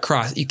you got to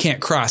cross. You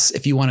can't cross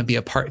if you want to be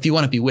a part, if you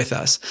want to be with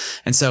us.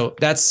 And so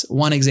that's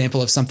one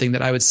example of something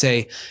that I would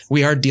say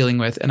we are dealing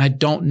with. And I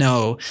don't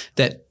know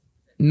that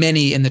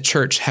many in the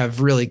church have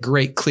really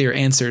great, clear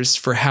answers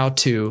for how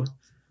to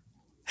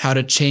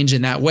change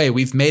in that way.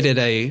 We've made it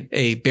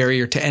a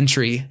barrier to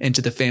entry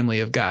into the family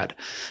of God.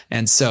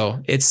 And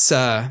so it's,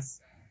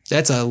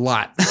 that's a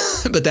lot.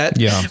 But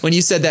when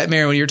you said that,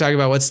 Mary, when you were talking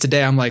about what's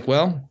today, I'm like,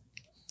 well,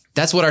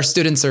 that's what our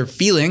students are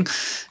feeling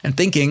and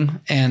thinking.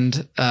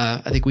 And,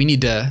 I think we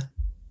need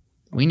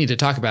to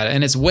talk about it.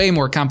 And it's way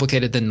more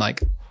complicated than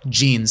like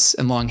jeans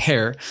and long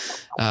hair,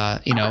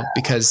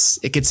 because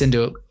it gets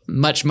into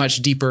much,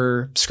 much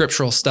deeper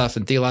scriptural stuff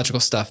and theological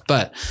stuff.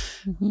 But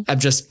I'm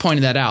just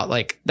pointing that out.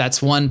 Like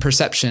that's one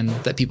perception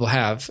that people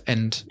have,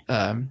 and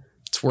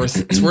it's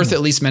worth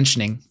at least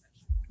mentioning.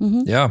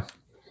 Mm-hmm. Yeah.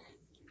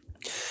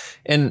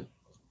 And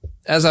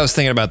as I was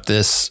thinking about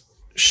this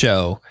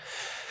show,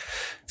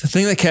 the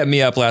thing that kept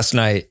me up last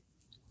night,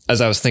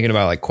 as I was thinking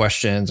about like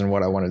questions and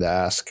what I wanted to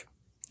ask,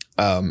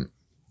 and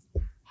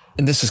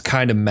this is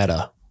kind of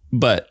meta,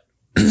 but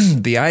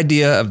the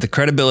idea of the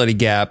credibility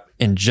gap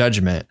in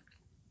judgment.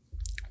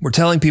 We're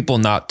telling people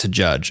not to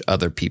judge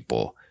other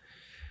people.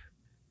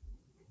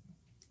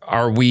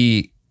 Are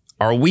we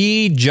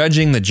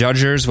judging the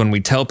judgers when we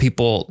tell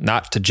people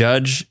not to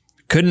judge?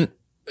 Couldn't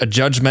a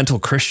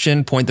judgmental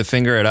Christian point the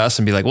finger at us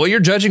and be like, well, you're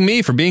judging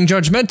me for being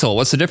judgmental?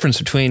 What's the difference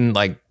between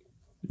like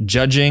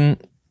judging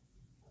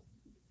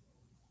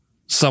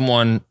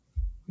someone?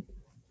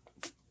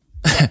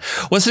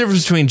 What's the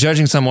difference between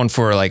judging someone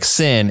for like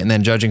sin and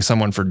then judging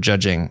someone for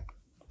judging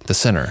the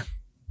sinner?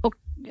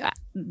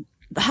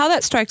 How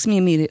that strikes me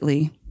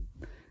immediately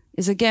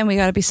is, again, we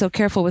got to be so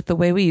careful with the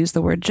way we use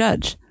the word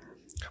judge.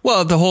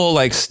 Well, the whole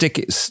like stick,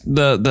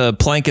 the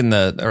plank in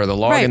the, or the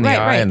log in the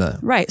eye and the.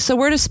 Right. So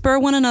we're to spur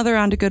one another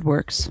on to good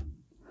works.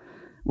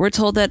 We're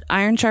told that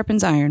iron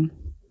sharpens iron.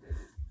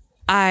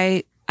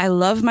 I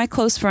love my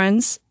close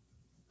friends,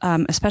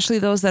 especially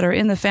those that are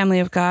in the family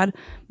of God.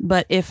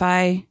 But if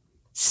I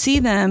see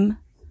them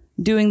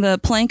doing the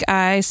plank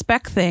eye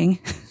speck thing,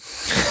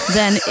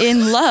 then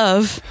in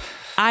love,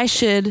 I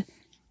should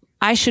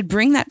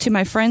bring that to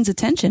my friend's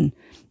attention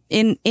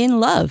in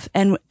love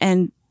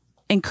and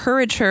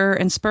encourage her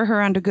and spur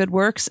her on to good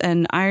works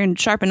and iron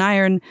sharpen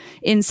iron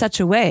in such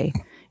a way.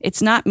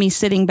 It's not me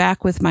sitting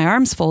back with my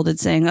arms folded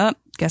saying, oh,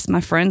 guess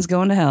my friend's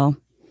going to hell.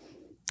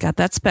 Got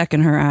that speck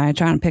in her eye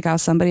trying to pick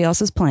out somebody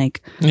else's plank.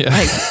 Yeah.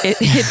 Like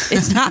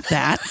it's not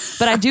that,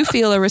 but I do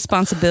feel a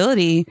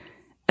responsibility,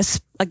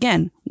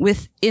 again,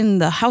 within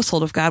the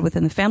household of God,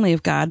 within the family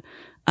of God,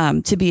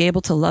 to be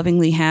able to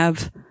lovingly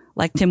have,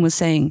 like Tim was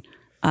saying,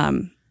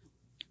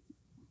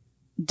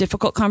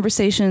 difficult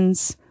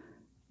conversations,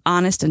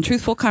 honest and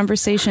truthful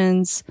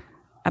conversations.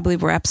 I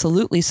believe we're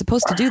absolutely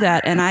supposed to do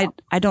that. And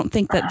I don't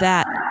think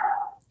that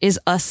is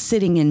us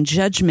sitting in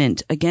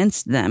judgment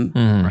against them.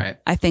 Right.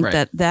 I think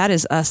that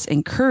is us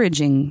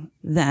encouraging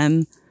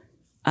them,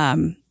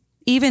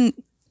 even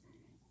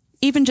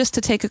just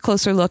to take a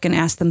closer look and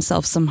ask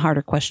themselves some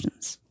harder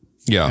questions.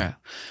 Yeah.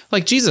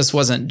 Like Jesus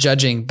wasn't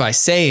judging by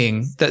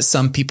saying that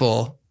some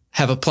people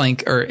have a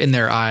plank or in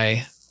their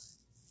eye.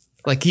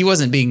 Like he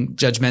wasn't being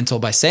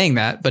judgmental by saying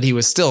that, but he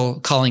was still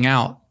calling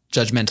out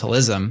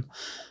judgmentalism.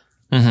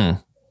 Mm-hmm.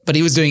 But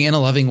he was doing it in a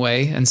loving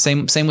way. And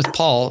same with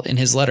Paul in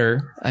his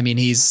letter. I mean,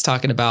 he's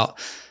talking about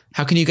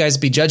how can you guys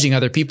be judging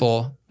other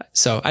people?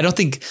 So I don't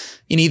think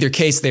in either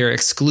case they're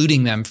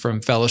excluding them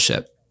from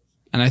fellowship.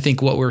 And I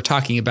think what we're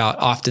talking about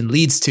often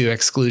leads to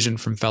exclusion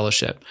from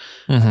fellowship.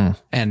 Mm-hmm.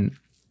 And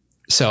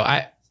so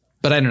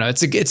but I don't know.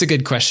 It's a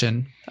good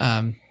question.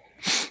 I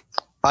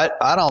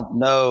don't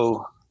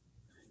know.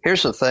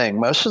 Here's the thing.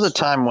 Most of the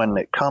time when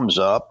it comes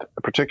up,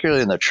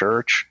 particularly in the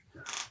church,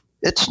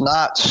 it's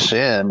not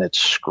sin, it's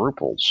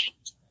scruples.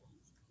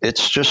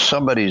 It's just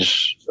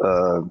somebody's,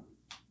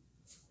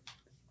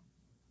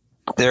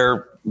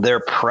 their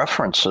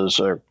preferences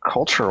or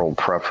cultural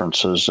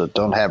preferences that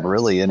don't have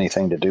really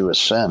anything to do with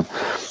sin.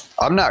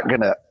 I'm not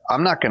going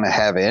to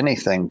have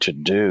anything to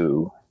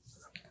do.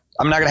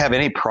 I'm not going to have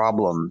any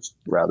problem,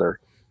 rather,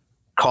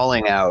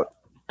 calling out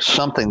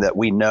something that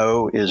we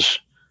know is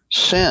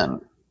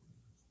sin.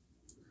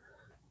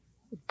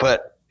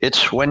 But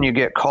it's when you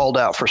get called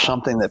out for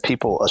something that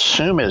people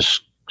assume is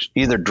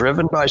either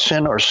driven by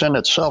sin or sin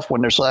itself,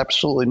 when there's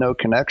absolutely no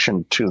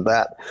connection to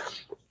that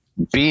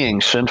being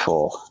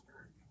sinful.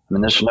 I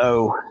mean, there's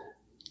no,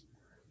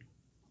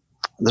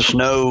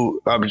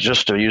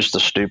 just to use the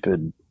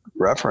stupid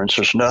reference,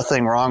 there's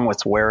nothing wrong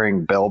with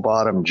wearing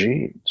bell-bottom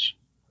jeans.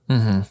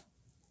 Mm-hmm.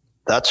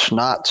 That's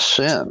not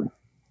sin.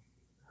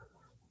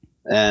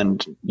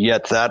 And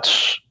yet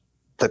that's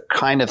the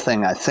kind of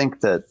thing I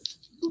think that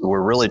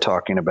we're really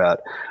talking about.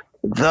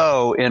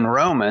 Though in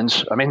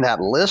Romans, I mean, that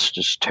list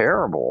is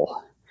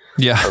terrible.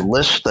 Yeah. The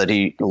list that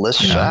he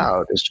lists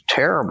out is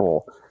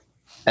terrible.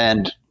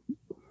 And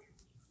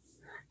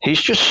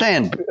he's just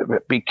saying,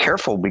 be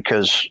careful,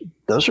 because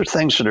those are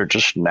things that are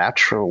just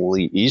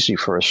naturally easy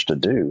for us to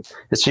do.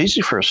 It's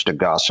easy for us to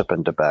gossip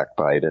and to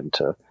backbite and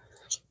to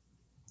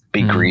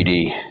be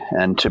greedy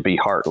and to be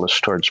heartless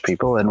towards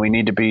people. And we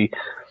need to be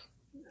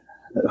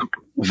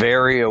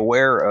very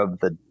aware of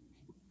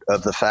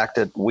of the fact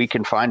that we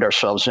can find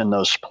ourselves in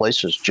those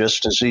places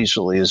just as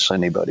easily as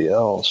anybody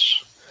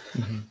else.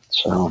 Mm-hmm.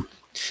 So,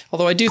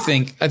 although I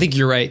think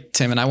you're right,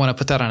 Tim, and I want to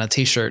put that on a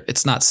t-shirt.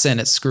 It's not sin,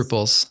 it's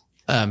scruples.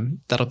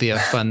 That'll be a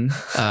fun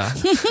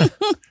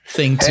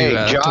thing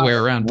to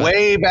wear around. But.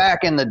 Way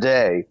back in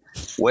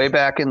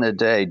the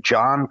day,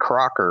 John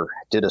Crocker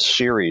did a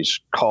series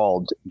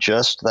called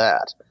just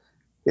that.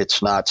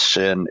 It's not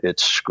sin,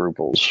 it's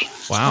scruples.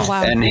 Wow.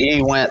 And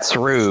he went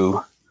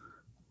through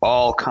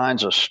all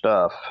kinds of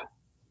stuff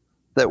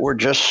that were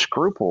just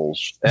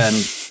scruples. And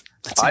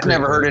I'd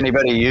never heard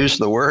anybody use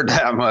the word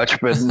that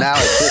much, but now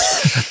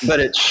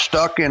it's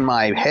stuck in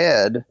my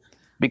head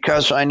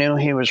because I knew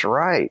he was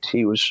right.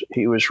 He was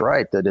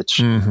right that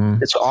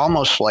it's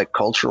almost like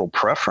cultural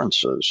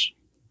preferences.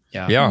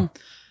 Yeah.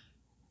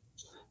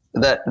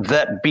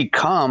 That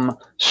become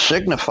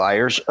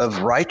signifiers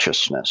of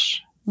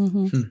righteousness.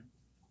 Mm-hmm.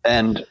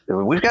 And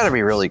we've got to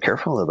be really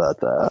careful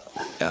about that.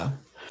 Yeah.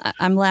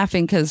 I'm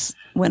laughing because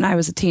when I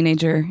was a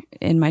teenager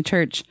in my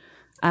church,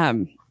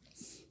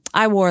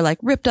 I wore like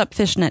ripped up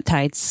fishnet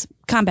tights,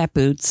 combat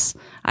boots.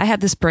 I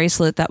had this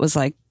bracelet that was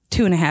like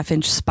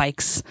 2.5-inch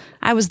spikes.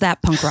 I was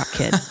that punk rock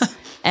kid.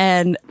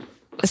 And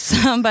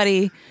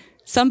somebody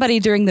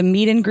during the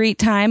meet and greet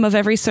time of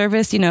every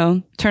service,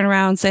 turn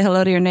around, say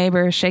hello to your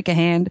neighbor, shake a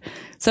hand.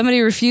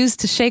 Somebody refused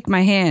to shake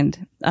my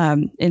hand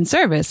in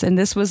service. And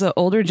this was an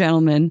older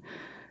gentleman.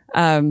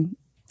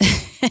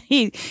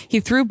 He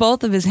threw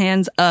both of his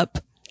hands up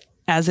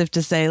as if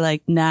to say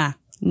like, nah,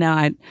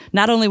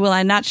 not only will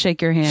I not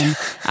shake your hand,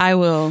 I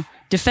will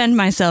defend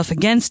myself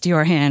against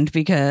your hand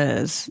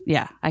because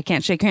I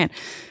can't shake your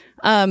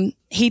hand.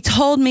 He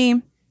told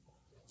me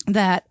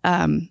that,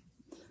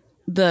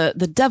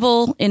 the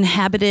devil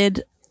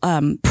inhabited,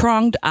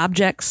 pronged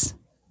objects.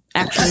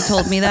 Actually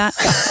told me that.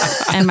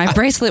 And my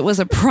bracelet was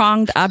a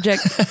pronged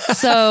object.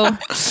 So,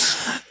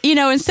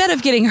 instead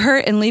of getting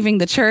hurt and leaving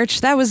the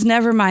church, that was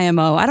never my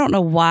MO. I don't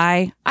know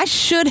why. I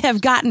should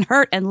have gotten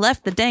hurt and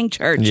left the dang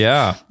church.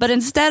 Yeah. But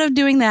instead of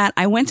doing that,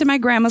 I went to my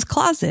grandma's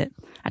closet.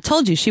 I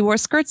told you she wore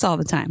skirts all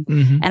the time.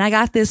 Mm-hmm. And I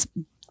got this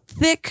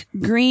thick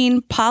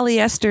green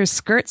polyester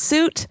skirt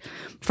suit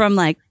from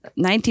like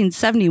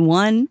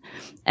 1971.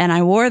 And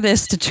I wore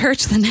this to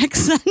church the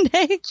next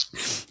Sunday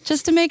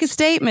just to make a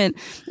statement.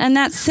 And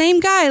that same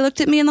guy looked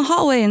at me in the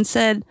hallway and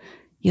said,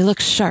 "You look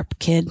sharp,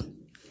 kid."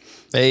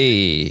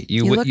 Hey,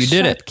 you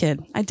did it,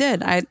 kid. I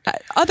did.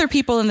 Other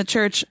people in the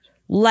church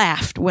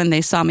laughed when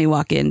they saw me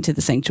walk into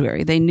the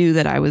sanctuary. They knew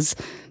that I was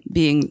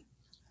being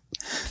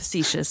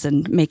facetious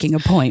and making a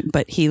point,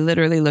 but he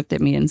literally looked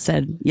at me and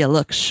said, "You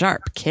look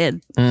sharp,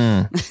 kid."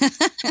 I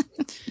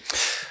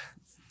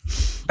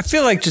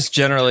feel like just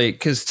generally,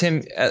 because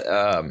Tim,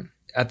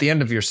 at the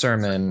end of your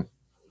sermon,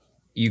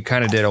 you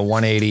kind of did a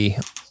 180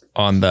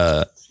 on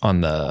the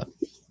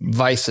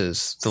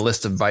vices, the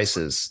list of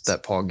vices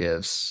that Paul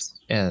gives,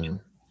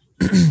 and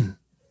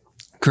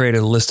created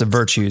a list of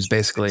virtues,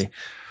 basically.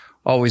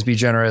 Always be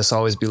generous,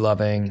 always be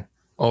loving,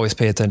 always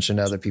pay attention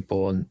to other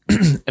people, and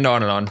and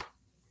on and on.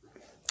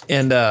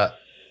 And that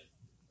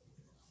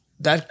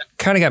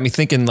kind of got me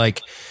thinking,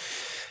 like,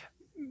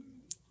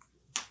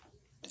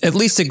 at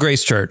least at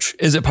Grace Church,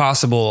 is it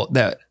possible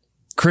that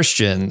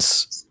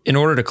Christians, in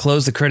order to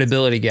close the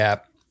credibility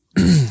gap,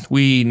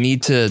 we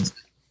need to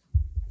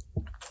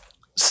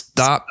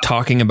stop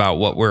talking about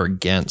what we're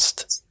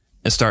against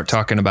and start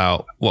talking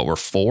about what we're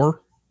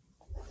for?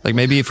 Like,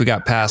 maybe if we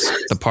got past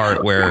the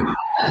part where,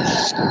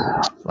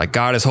 like,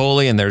 God is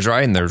holy and there's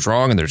right and there's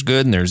wrong and there's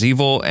good and there's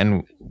evil,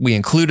 and we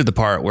included the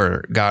part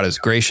where God is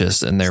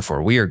gracious and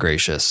therefore we are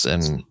gracious.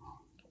 And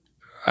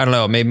I don't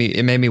know,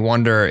 it made me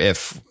wonder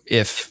if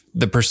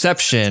the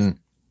perception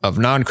of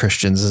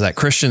non-Christians is that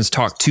Christians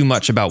talk too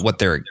much about what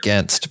they're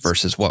against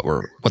versus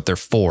what they're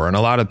for. And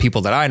a lot of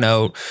people that I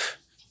know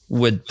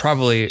would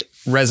probably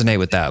resonate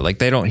with that. Like,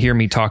 they don't hear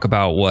me talk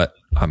about what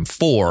I'm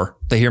for.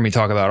 They hear me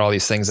talk about all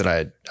these things that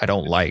I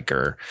don't like,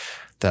 or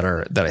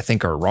that I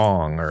think are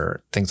wrong,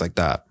 or things like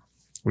that.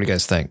 What do you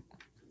guys think?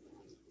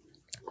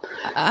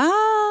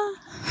 I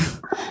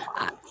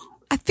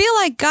feel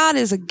like God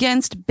is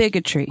against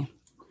bigotry.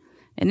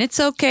 And it's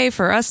okay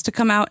for us to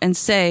come out and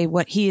say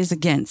what he is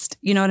against.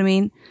 You know what I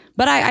mean?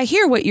 But I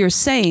hear what you're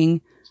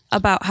saying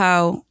about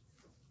how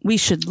we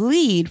should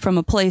lead from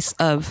a place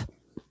of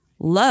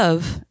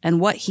love and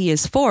what he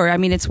is for. I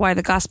mean, it's why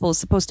the gospel is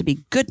supposed to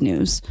be good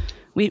news.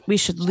 We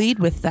should lead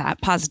with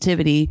that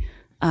positivity,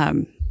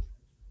 it's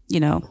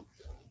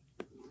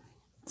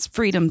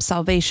freedom,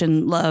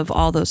 salvation, love,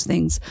 all those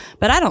things.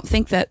 But I don't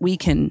think that we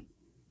can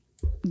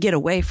get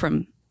away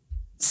from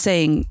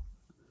saying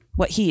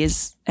what he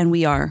is and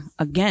we are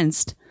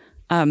against,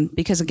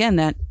 because again,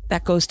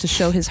 that goes to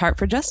show his heart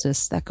for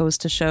justice. That goes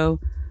to show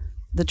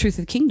the truth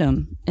of the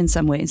kingdom in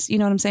some ways. You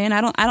know what I'm saying?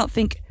 I don't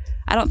think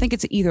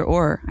it's an either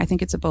or. I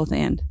think it's a both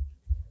and.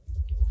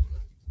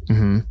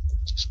 Mm-hmm.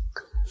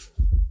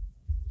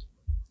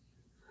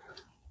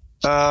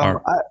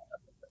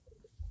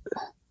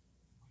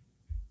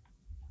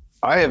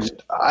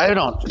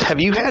 Have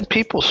you had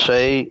people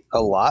say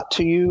a lot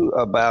to you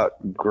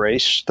about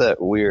grace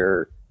that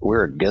we're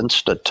we're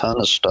against a ton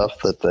of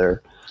stuff that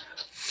they're.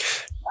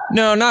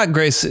 No, not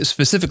grace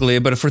specifically,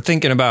 but if we're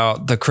thinking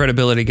about the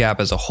credibility gap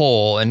as a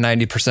whole, and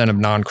 90% of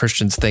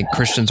non-Christians think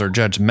Christians are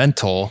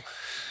judgmental,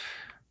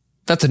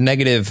 that's a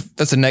negative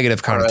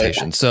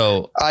connotation. Right.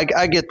 So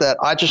I get that.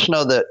 I just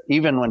know that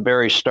even when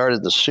Barry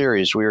started the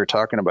series, we were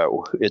talking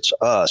about it's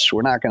us.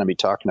 We're not going to be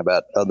talking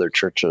about other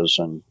churches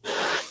and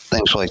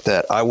things like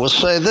that. I will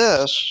say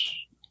this,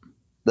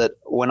 that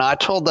when I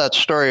told that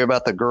story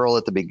about the girl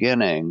at the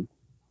beginning,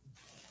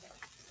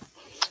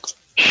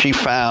 she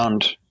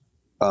found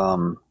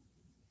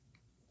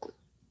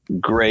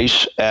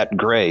grace at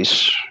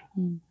Grace,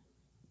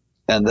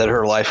 and that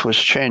her life was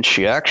changed.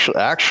 She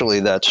actually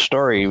that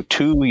story,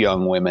 2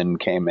 young women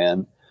came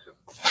in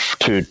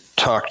to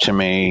talk to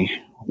me.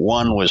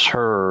 One was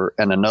her,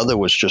 and another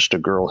was just a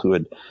girl who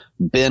had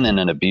been in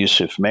an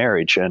abusive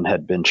marriage and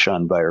had been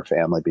shunned by her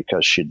family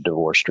because she'd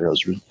divorced her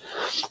husband.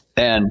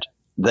 And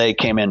they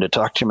came in to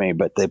talk to me,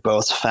 but they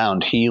both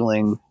found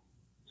healing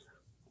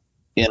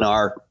in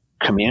our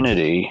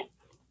community.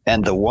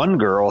 And the one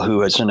girl who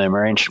was in an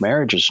arranged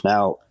marriage is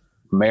now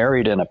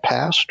married and a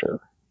pastor.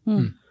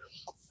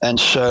 And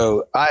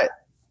so I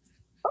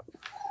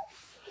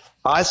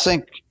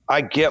think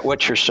I get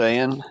what you're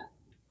saying.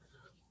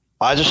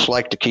 I just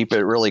like to keep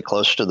it really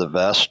close to the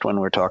vest when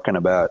we're talking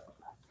about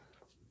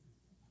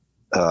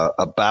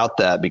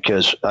that,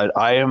 because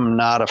I am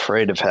not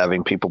afraid of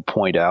having people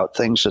point out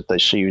things that they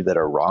see that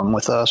are wrong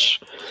with us.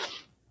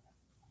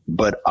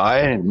 But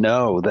I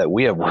know that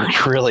we have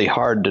worked really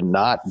hard to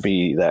not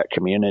be that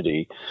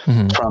community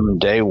from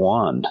day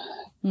one.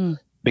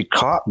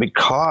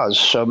 Because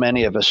so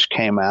many of us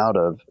came out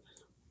of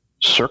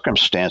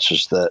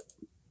circumstances that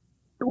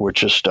were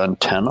just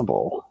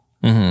untenable.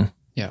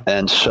 Yeah.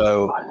 And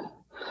so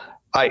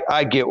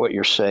I get what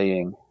you're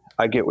saying.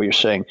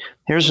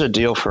 Here's the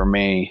deal for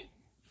me.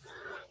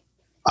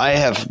 I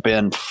have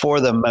been, for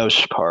the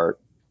most part,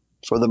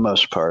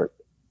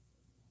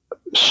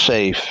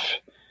 safe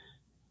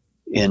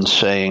in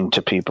saying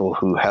to people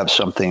who have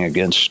something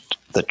against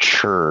the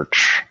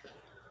church,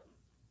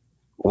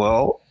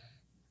 well,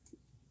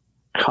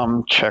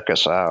 come check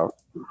us out.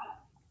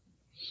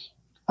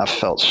 I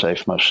felt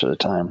safe most of the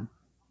time.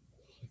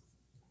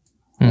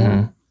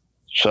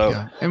 So,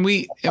 yeah. and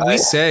we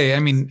say, I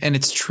mean, and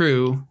it's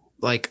true,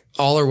 like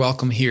all are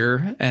welcome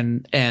here.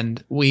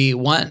 And we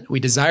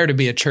desire to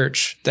be a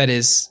church that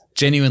is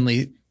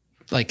genuinely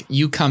like,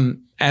 you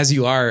come as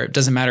you are. It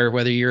doesn't matter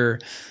whether you're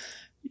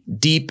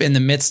deep in the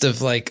midst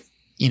of like,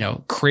 you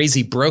know,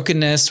 crazy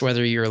brokenness,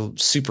 whether you're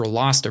super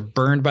lost or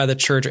burned by the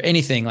church or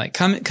anything, like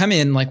come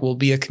in, like we'll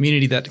be a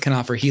community that can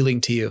offer healing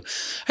to you.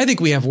 I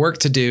think we have work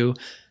to do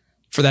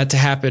for that to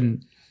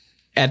happen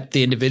at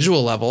the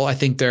individual level. I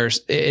think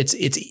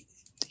it's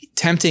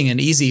tempting and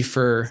easy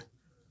for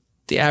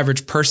the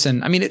average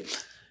person. I mean,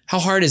 how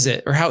hard is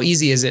it, or how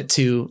easy is it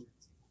to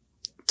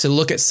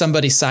look at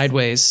somebody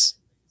sideways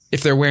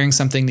if they're wearing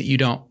something that you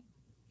don't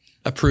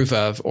approve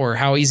of, or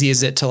how easy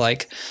is it to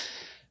like,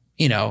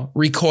 you know,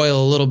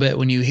 recoil a little bit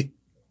when you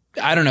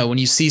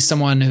see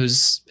someone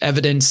who's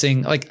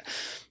evidencing like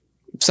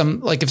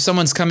if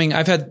someone's coming,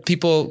 I've had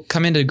people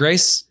come into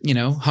Grace, you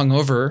know,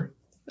 hungover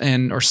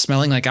or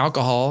smelling like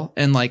alcohol,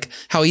 and like,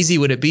 how easy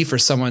would it be for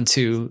someone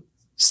to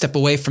step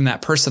away from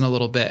that person a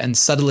little bit and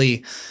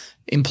subtly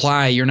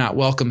imply you're not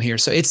welcome here.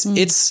 So it's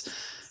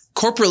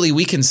corporately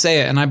we can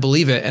say it, and I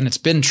believe it, and it's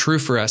been true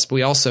for us, but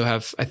we also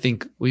have, I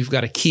think we've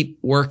got to keep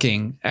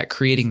working at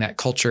creating that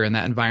culture and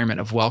that environment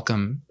of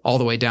welcome all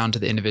the way down to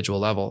the individual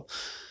level.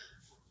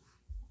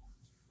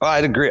 Well,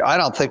 I'd agree. I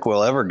don't think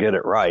we'll ever get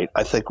it right.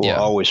 I think we'll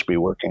always be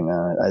working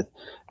on it.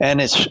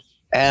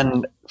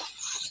 And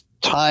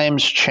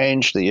times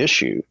change the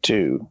issue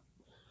too.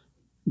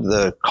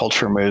 The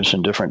culture moves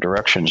in different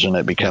directions, and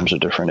it becomes a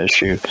different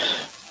issue.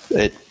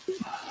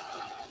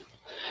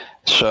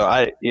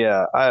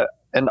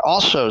 And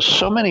also,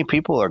 so many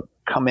people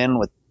come in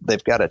with,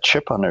 they've got a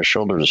chip on their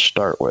shoulder to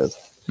start with.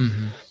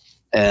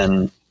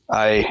 And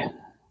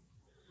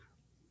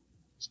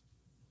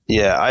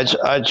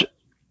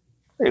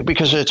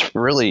because it's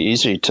really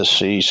easy to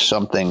see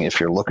something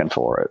if you're looking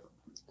for it.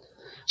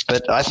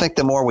 But I think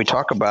the more we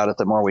talk about it,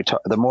 the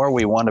more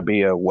we want to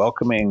be a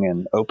welcoming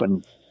and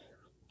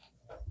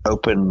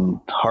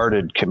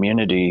open-hearted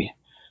community.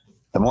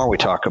 The more we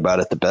talk about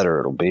it, the better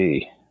it'll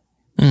be.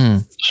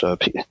 So,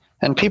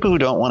 and people who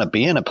don't want to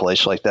be in a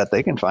place like that,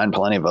 they can find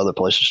plenty of other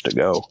places to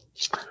go.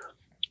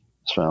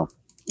 So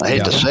I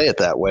hate to say it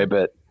that way,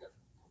 but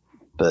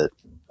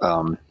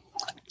I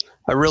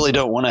really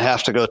don't want to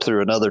have to go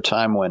through another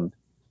time when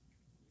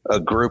a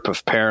group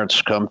of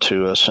parents come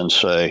to us and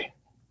say,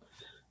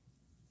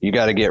 you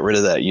got to get rid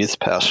of that youth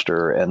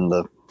pastor and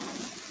the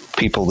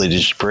people that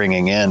he's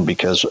bringing in,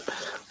 because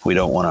we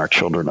don't want our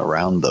children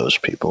around those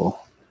people.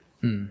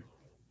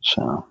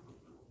 So,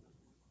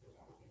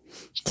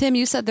 Tim,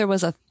 you said there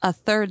was a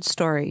third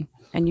story,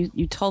 and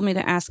you told me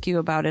to ask you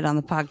about it on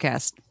the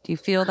podcast. Do you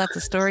feel that's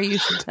a story you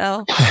should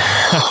tell?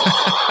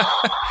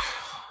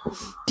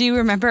 Do you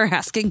remember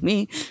asking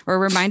me or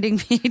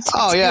reminding me?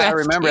 Oh, yeah, I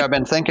remember. I've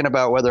been thinking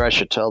about whether I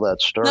should tell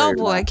that story. No,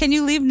 boy. Can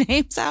you leave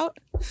names out?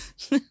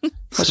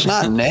 It's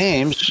not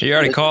names. You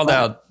already called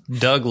out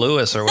Doug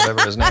Lewis or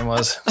whatever his name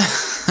was.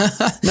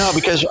 No,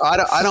 because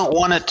I don't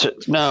want it to.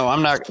 No,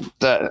 I'm not.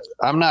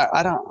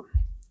 I don't.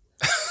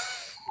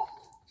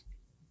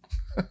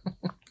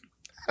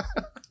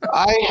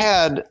 I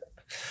had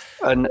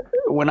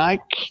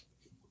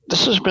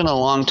this has been a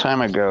long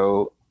time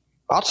ago.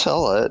 I'll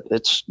tell it.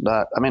 It's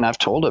not, I mean, I've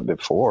told it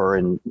before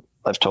and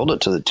I've told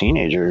it to the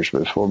teenagers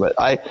before, but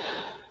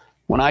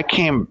when I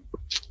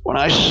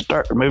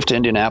moved to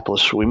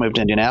Indianapolis, we moved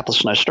to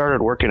Indianapolis and I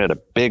started working at a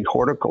big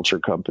horticulture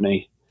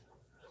company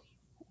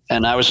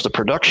and I was the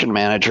production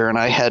manager and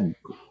I had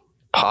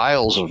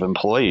piles of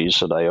employees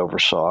that I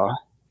oversaw.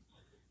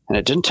 And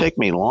it didn't take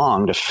me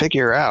long to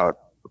figure out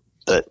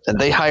that, and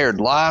they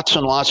hired lots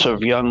and lots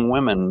of young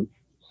women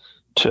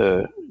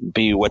to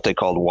be what they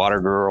called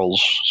water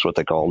girls, is what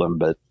they called them,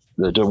 but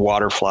they did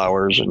water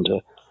flowers and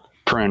to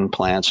prune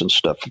plants and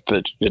stuff,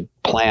 but it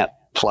plant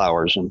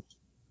flowers. And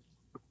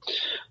it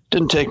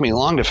didn't take me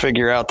long to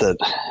figure out that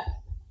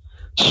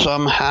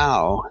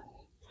somehow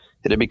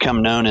it had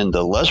become known in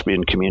the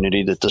lesbian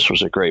community that this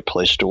was a great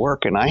place to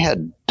work. And I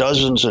had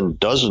dozens and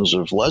dozens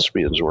of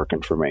lesbians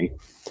working for me.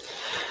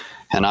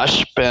 And I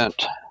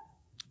spent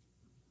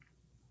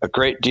a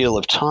great deal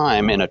of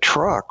time in a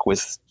truck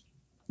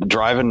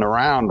driving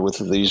around with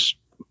these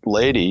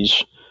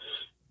ladies,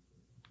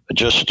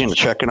 just,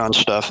 checking on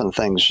stuff and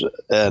things.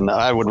 And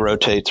I would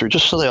rotate through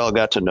just so they all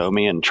got to know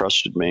me and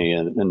trusted me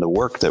and the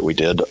work that we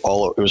did. It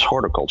was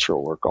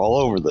horticultural work all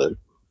over the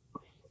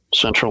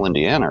central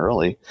Indiana,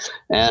 really.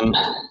 And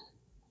the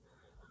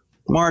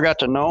more I got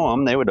to know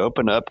them, they would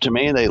open up to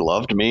me. They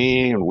loved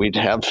me, and we'd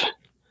have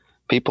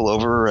people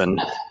over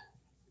and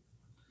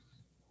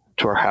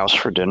to our house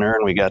for dinner,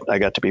 and I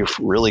got to be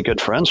really good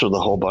friends with a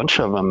whole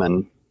bunch of them.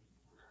 And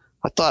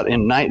I thought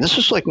this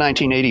is like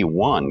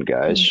 1981,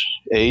 guys.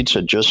 AIDS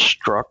had just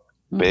struck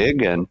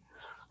big, and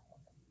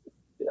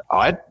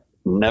I'd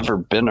never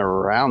been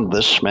around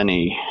this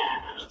many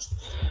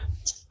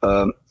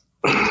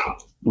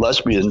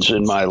lesbians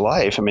in my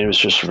life. I mean, it was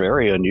just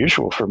very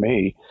unusual for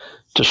me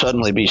to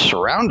suddenly be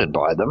surrounded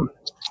by them,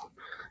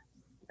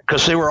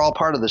 because they were all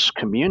part of this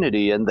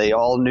community and they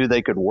all knew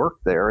they could work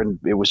there, and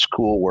it was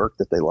cool work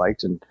that they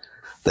liked, and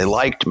they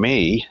liked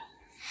me.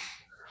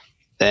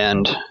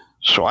 And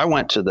so I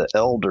went to the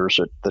elders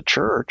at the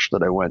church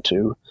that I went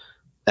to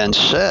and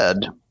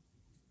said,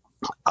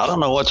 I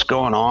don't know what's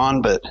going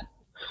on, but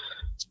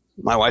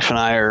my wife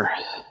and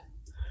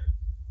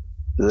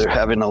they're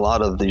having a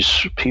lot of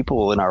these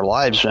people in our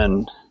lives,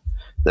 and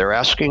they're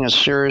asking us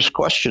serious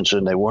questions,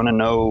 and they want to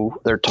know,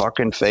 they're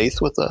talking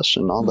faith with us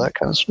and all that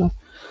kind of stuff.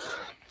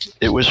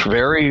 It was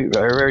very,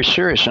 very, very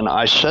serious. And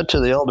I said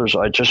to the elders,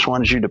 I just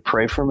wanted you to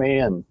pray for me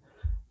and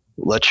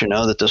let you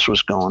know that this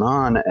was going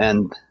on.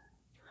 And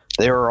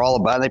they were all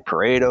about it. They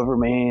prayed over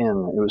me,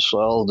 and it was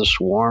all this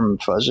warm,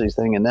 fuzzy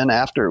thing. And then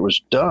after it was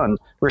done,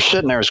 we're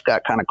sitting there, it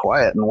got kind of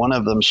quiet. And one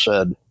of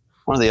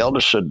the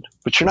elders said,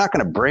 but you're not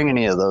going to bring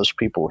any of those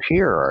people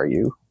here, are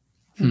you?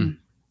 And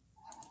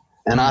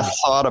I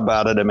thought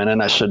about it a minute,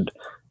 and I said,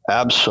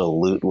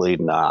 absolutely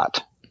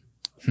not.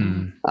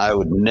 I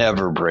would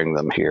never bring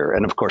them here.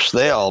 And of course,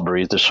 they all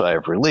breathed a sigh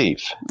of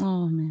relief.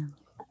 Oh, man.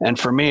 And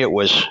for me,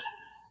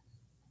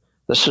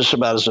 this is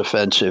about as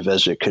offensive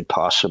as it could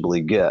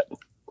possibly get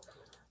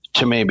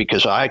to me,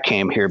 because I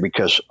came here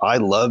because I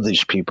love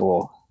these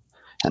people,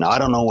 and I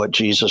don't know what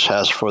Jesus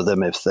has for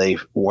them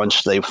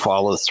once they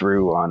follow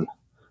through on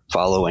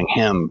following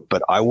him.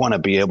 But I want to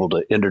be able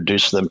to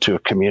introduce them to a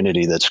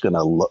community that's going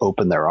to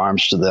open their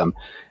arms to them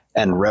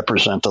and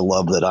represent the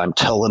love that I'm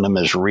telling them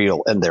is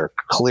real and they're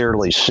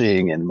clearly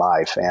seeing in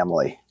my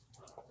family.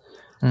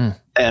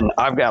 And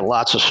I've got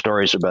lots of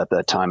stories about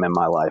that time in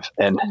my life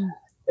and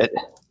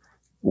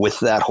with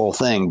that whole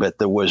thing. But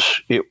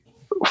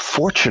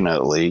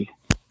fortunately,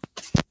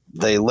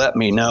 they let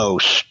me know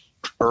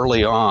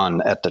early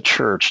on at the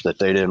church that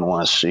they didn't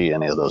want to see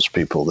any of those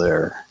people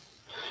there.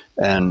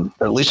 And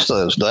at least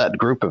that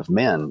group of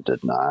men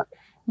did not.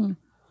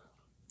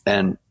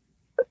 And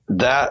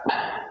that,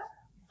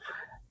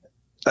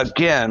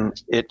 again,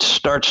 it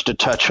starts to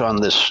touch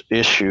on this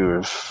issue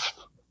of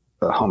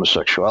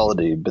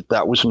homosexuality, but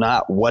that was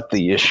not what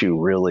the issue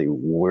really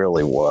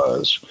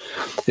was.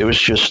 It was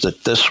just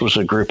that this was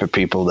a group of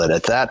people that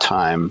at that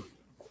time,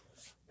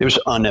 it was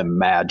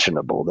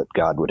unimaginable that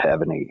God would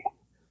have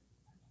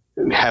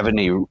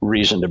any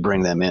reason to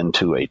bring them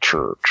into a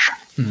church.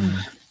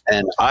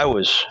 And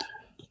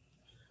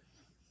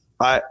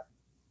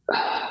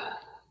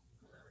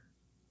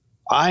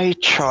I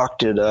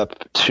chalked it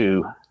up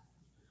to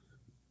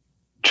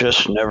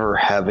just never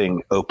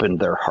having opened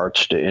their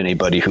hearts to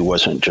anybody who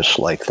wasn't just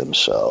like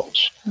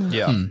themselves.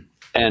 Yeah.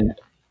 And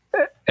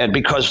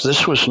because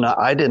this was not,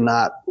 I did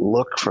not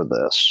look for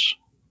this.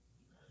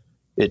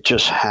 It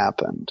just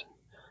happened.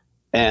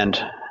 And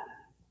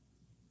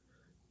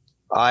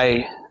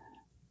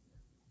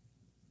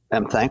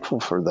am thankful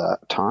for that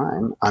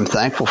time. I'm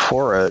thankful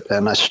for it.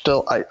 And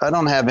I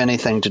don't have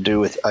anything to do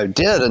with, I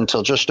did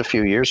until just a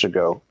few years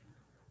ago,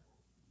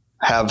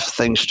 have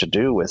things to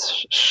do with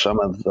some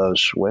of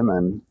those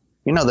women.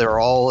 You know, they're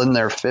all in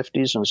their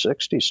 50s and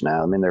 60s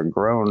now. I mean, they're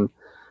grown,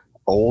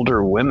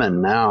 older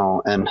women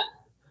now. And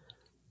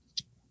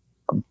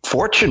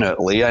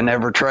fortunately, I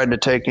never tried to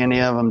take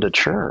any of them to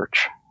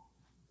church.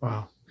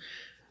 Wow.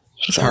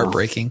 It's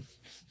heartbreaking.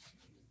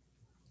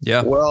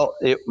 Yeah. Well,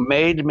 it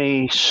made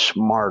me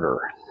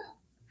smarter.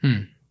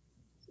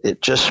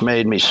 It just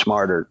made me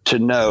smarter to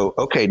know,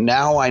 okay,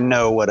 now I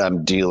know what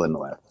I'm dealing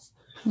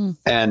with.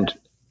 And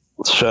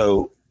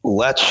so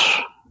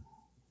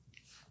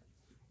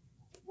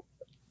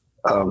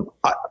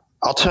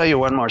I'll tell you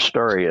one more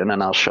story and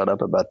then I'll shut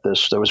up about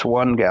this. There was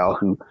one gal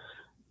who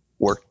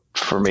worked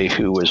for me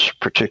who was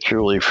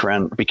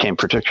became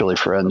particularly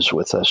friends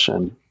with us.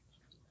 And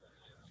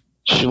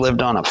she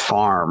lived on a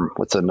farm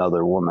with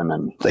another woman,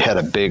 and they had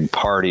a big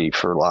party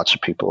for lots of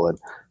people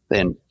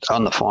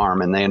on the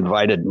farm, and they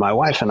invited my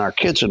wife and our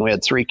kids, and we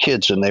had 3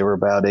 kids, and they were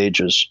about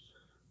ages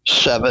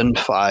 7,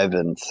 5,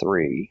 and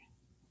 3.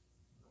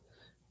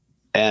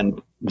 And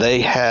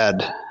they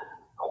had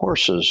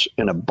horses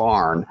in a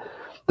barn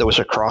that was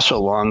across a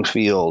long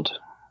field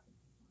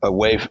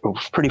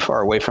pretty far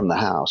away from the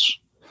house.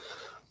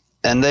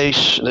 And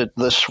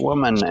this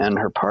woman and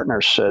her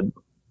partner said,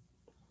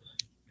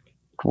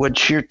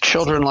 "Would your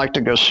children like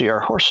to go see our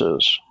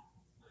horses?"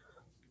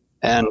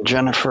 And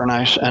Jennifer and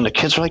I, and the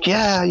kids were like,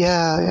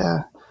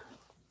 yeah.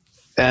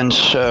 And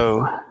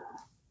so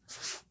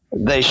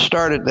they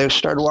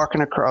started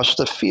walking across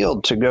the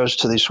field to go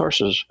to these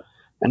horses.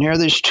 And here are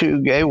these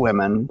 2 gay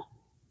women.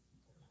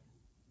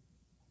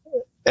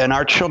 And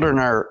our children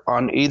are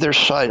on either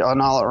side,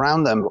 on all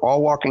around them,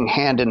 all walking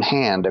hand in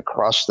hand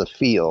across the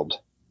field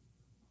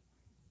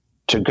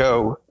to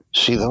go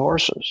see the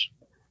horses.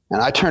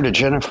 And I turned to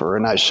Jennifer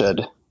and I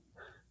said,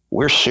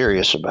 "We're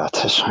serious about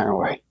this, aren't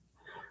we?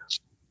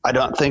 I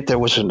don't think there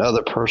was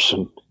another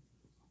person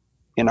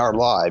in our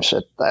lives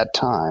at that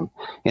time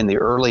in the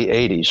early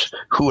 80s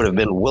who would have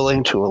been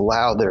willing to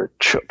allow their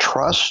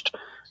trust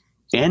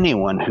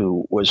anyone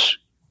who was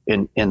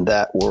in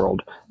that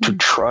world to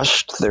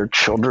trust their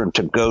children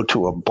to go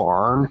to a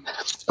barn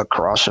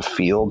across a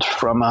field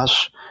from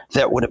us.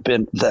 That would have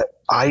been the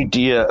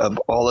idea of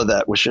all of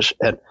that was just,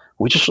 and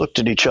we just looked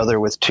at each other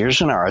with tears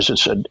in our eyes and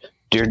said,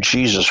 "Dear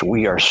Jesus,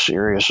 we are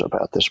serious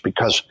about this,"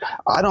 because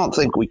I don't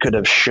think we could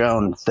have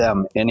shown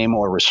them any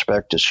more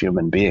respect as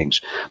human beings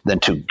than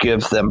to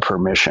give them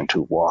permission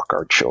to walk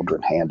our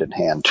children hand in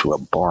hand to a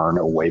barn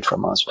away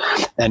from us.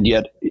 And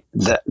yet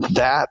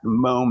that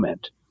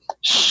moment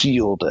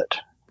sealed it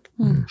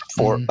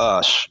for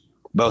us,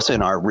 both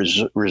in our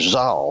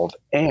resolve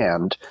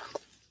and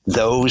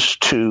those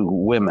 2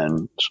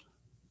 women's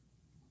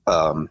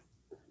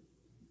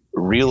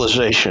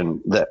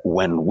realization that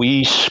when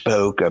we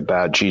spoke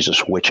about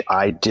Jesus, which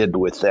I did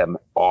with them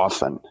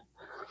often,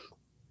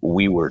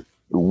 we were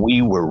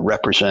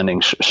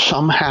representing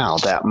somehow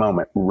that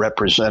moment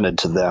represented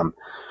to them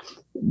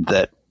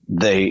that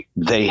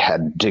they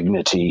had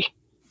dignity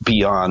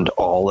beyond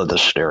all of the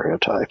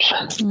stereotypes.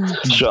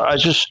 So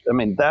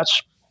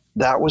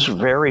that was a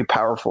very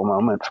powerful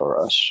moment for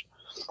us.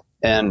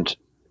 And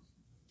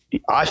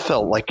I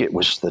felt like it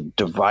was the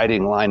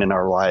dividing line in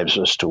our lives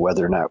as to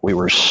whether or not we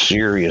were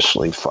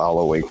seriously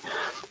following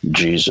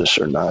Jesus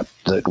or not,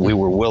 that we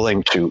were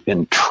willing to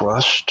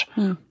entrust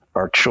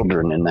our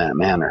children in that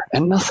manner.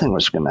 And nothing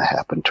was going to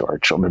happen to our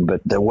children, but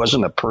there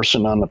wasn't a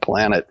person on the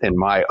planet in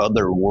my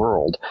other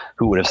world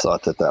who would have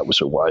thought that that was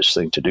a wise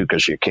thing to do,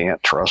 because you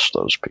can't trust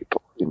those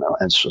people, you know.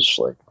 And it's just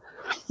like,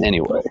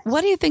 anyway.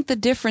 What do you think the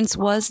difference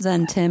was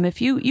then, Tim?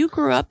 If you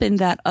grew up in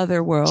that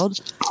other world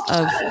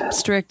of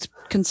strict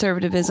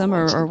conservatism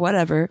or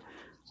whatever,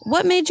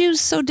 what made you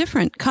so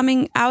different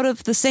coming out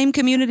of the same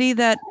community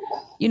that,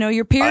 you know,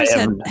 your peers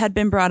had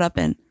been brought up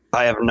in?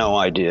 I have no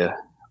idea.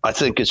 I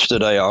think it's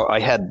that I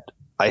had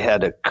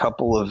a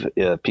couple of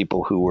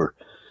people who were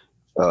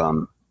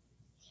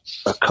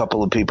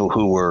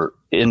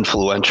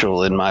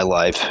influential in my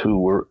life who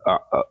were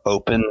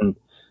open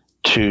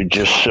to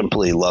just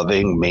simply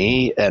loving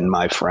me and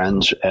my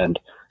friends and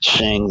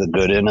seeing the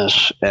good in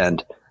us.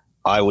 And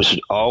I was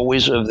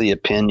always of the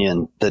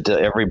opinion that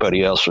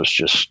everybody else was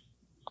just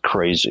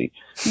crazy,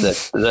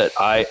 that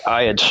I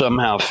had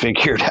somehow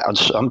figured out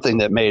something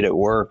that made it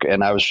work,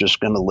 and I was just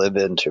going to live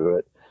into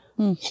it.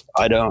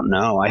 I don't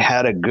know. I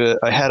had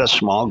a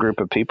small group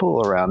of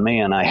people around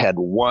me, and I had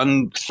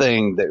one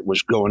thing that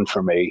was going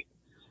for me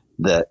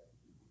that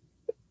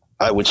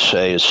I would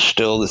say is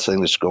still the thing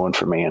that's going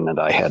for me, and that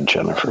I had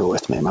Jennifer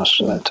with me most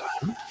of that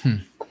time.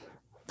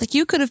 Like,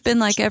 you could have been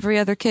like every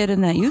other kid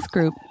in that youth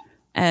group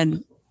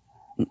and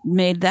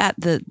made that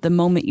the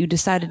moment you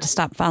decided to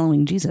stop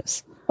following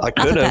Jesus. I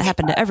could have. That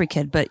happened to every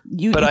kid, but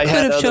you could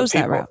have chose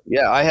that route.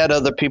 Yeah, I had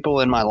other people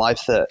in my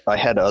life I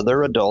had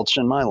other adults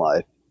in my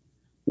life.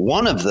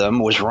 One of them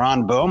was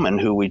Ron Bowman,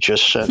 who we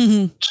just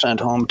sent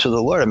home to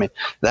the Lord. I mean,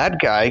 that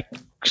guy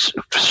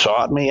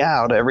sought me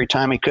out every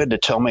time he could to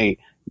tell me,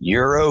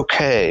 you're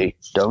okay.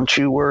 Don't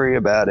you worry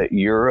about it.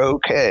 You're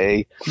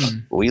okay.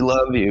 We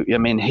love you. I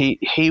mean,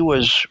 he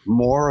was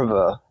more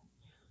of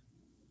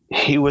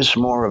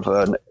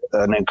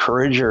an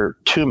encourager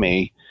to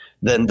me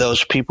than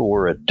those people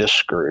were a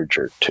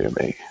discourager to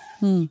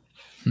me.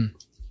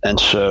 And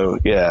so,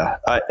 yeah,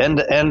 and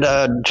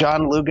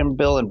John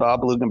Luganbill and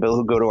Bob Luganbill,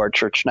 who go to our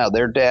church now,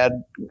 their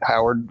dad,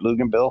 Howard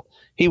Luganbill,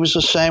 he was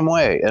the same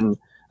way. And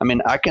I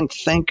mean, I can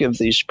think of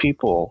these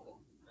people.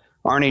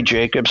 Arnie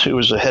Jacobs, who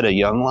was the head of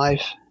Young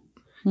Life,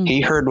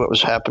 he heard what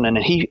was happening,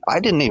 and I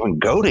didn't even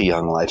go to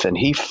Young Life, and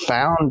he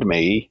found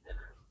me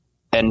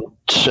and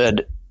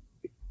said,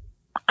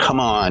 "Come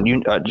on,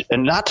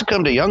 and not to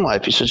come to Young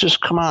Life." He says,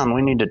 "Just come on,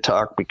 we need to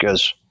talk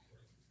because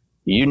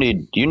you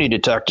need to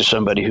talk to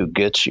somebody who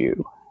gets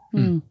you."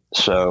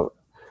 So,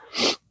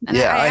 and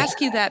yeah, I ask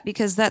you that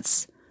because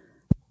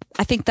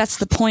I think that's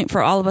the point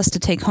for all of us to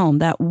take home.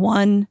 That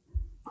one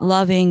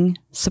loving,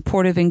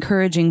 supportive,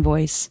 encouraging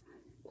voice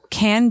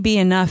can be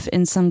enough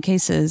in some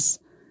cases.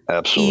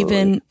 Absolutely.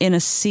 Even in a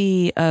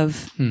sea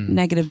of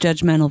negative,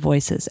 judgmental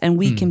voices, and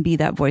we can be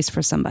that voice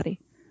for somebody.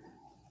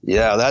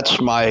 Yeah,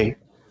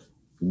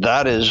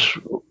 that is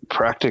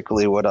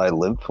practically what I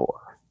live for.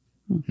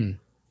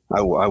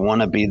 I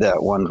want to be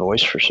that one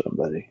voice for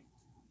somebody.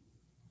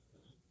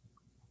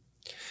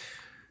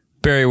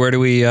 Barry, where do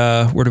we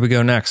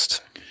go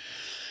next?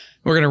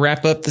 We're going to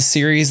wrap up the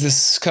series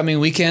this coming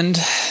weekend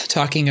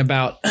talking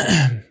about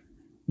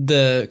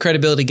the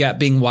credibility gap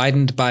being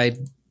widened by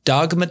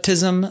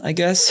dogmatism, I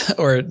guess,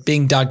 or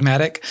being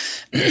dogmatic.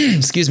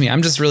 Excuse me.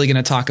 I'm just really going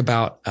to talk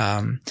about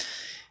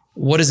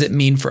what does it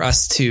mean for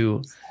us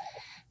to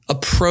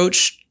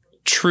approach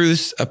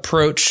truth,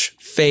 approach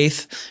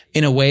faith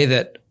in a way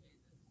that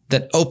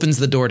opens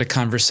the door to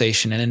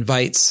conversation and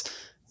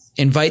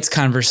invites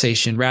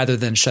conversation rather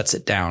than shuts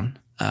it down.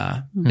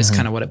 Is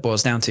kind of what it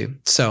boils down to.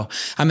 So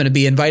I'm going to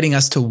be inviting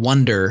us to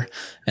wonder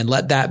and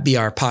let that be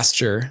our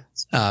posture.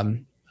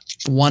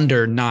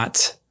 Wonder,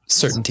 not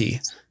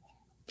certainty,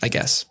 I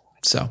guess.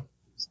 So,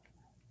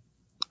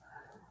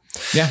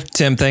 yeah.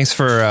 Tim, thanks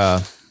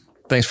for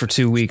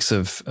 2 weeks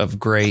of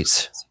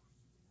great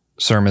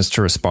sermons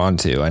to respond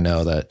to. I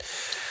know that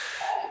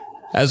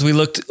as we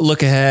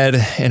look ahead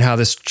and how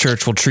this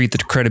church will treat the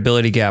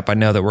credibility gap, I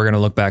know that we're going to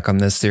look back on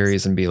this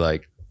series and be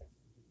like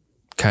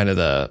kind of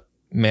the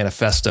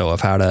manifesto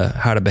of how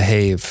to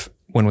behave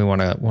when we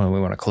want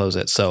to close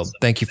it. So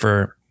thank you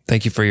for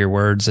your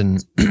words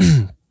and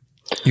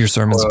your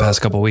sermons the past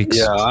couple of weeks.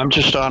 Yeah, I'm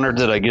just honored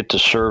that I get to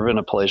serve in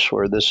a place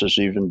where this is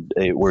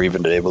we're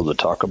even able to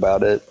talk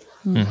about it.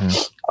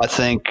 I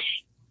think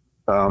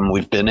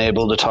we've been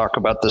able to talk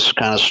about this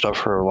kind of stuff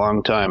for a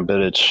long time,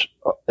 but it's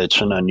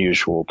an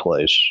unusual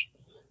place.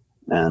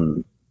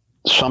 And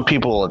some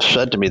people have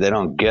said to me they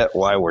don't get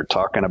why we're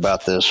talking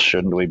about this.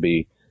 Shouldn't we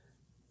be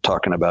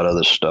talking about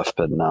other stuff?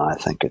 But no, I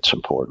think it's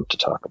important to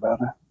talk about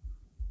it.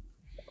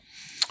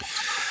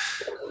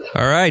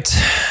 All right.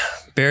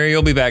 Barry,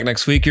 you'll be back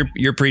next week.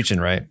 You're preaching,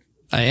 right?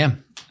 I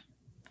am.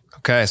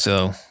 Okay,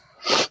 so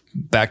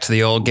back to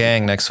the old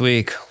gang next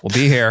week. We'll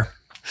be here.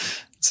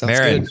 Sounds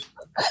Marin, good.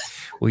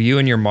 will you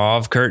and your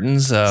mauve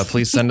curtains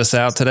please send us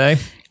out today?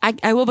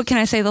 I will, but can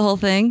I say the whole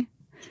thing?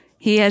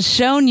 He has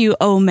shown you,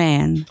 oh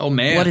man,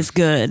 what is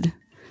good.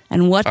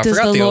 And what does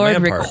the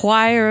Lord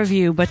require of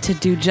you but to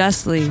do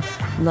justly,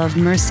 love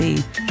mercy,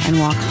 and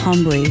walk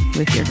humbly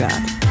with your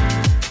God?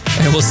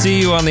 And we'll see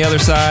you on the other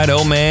side,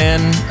 oh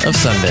man, of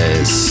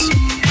Sundays.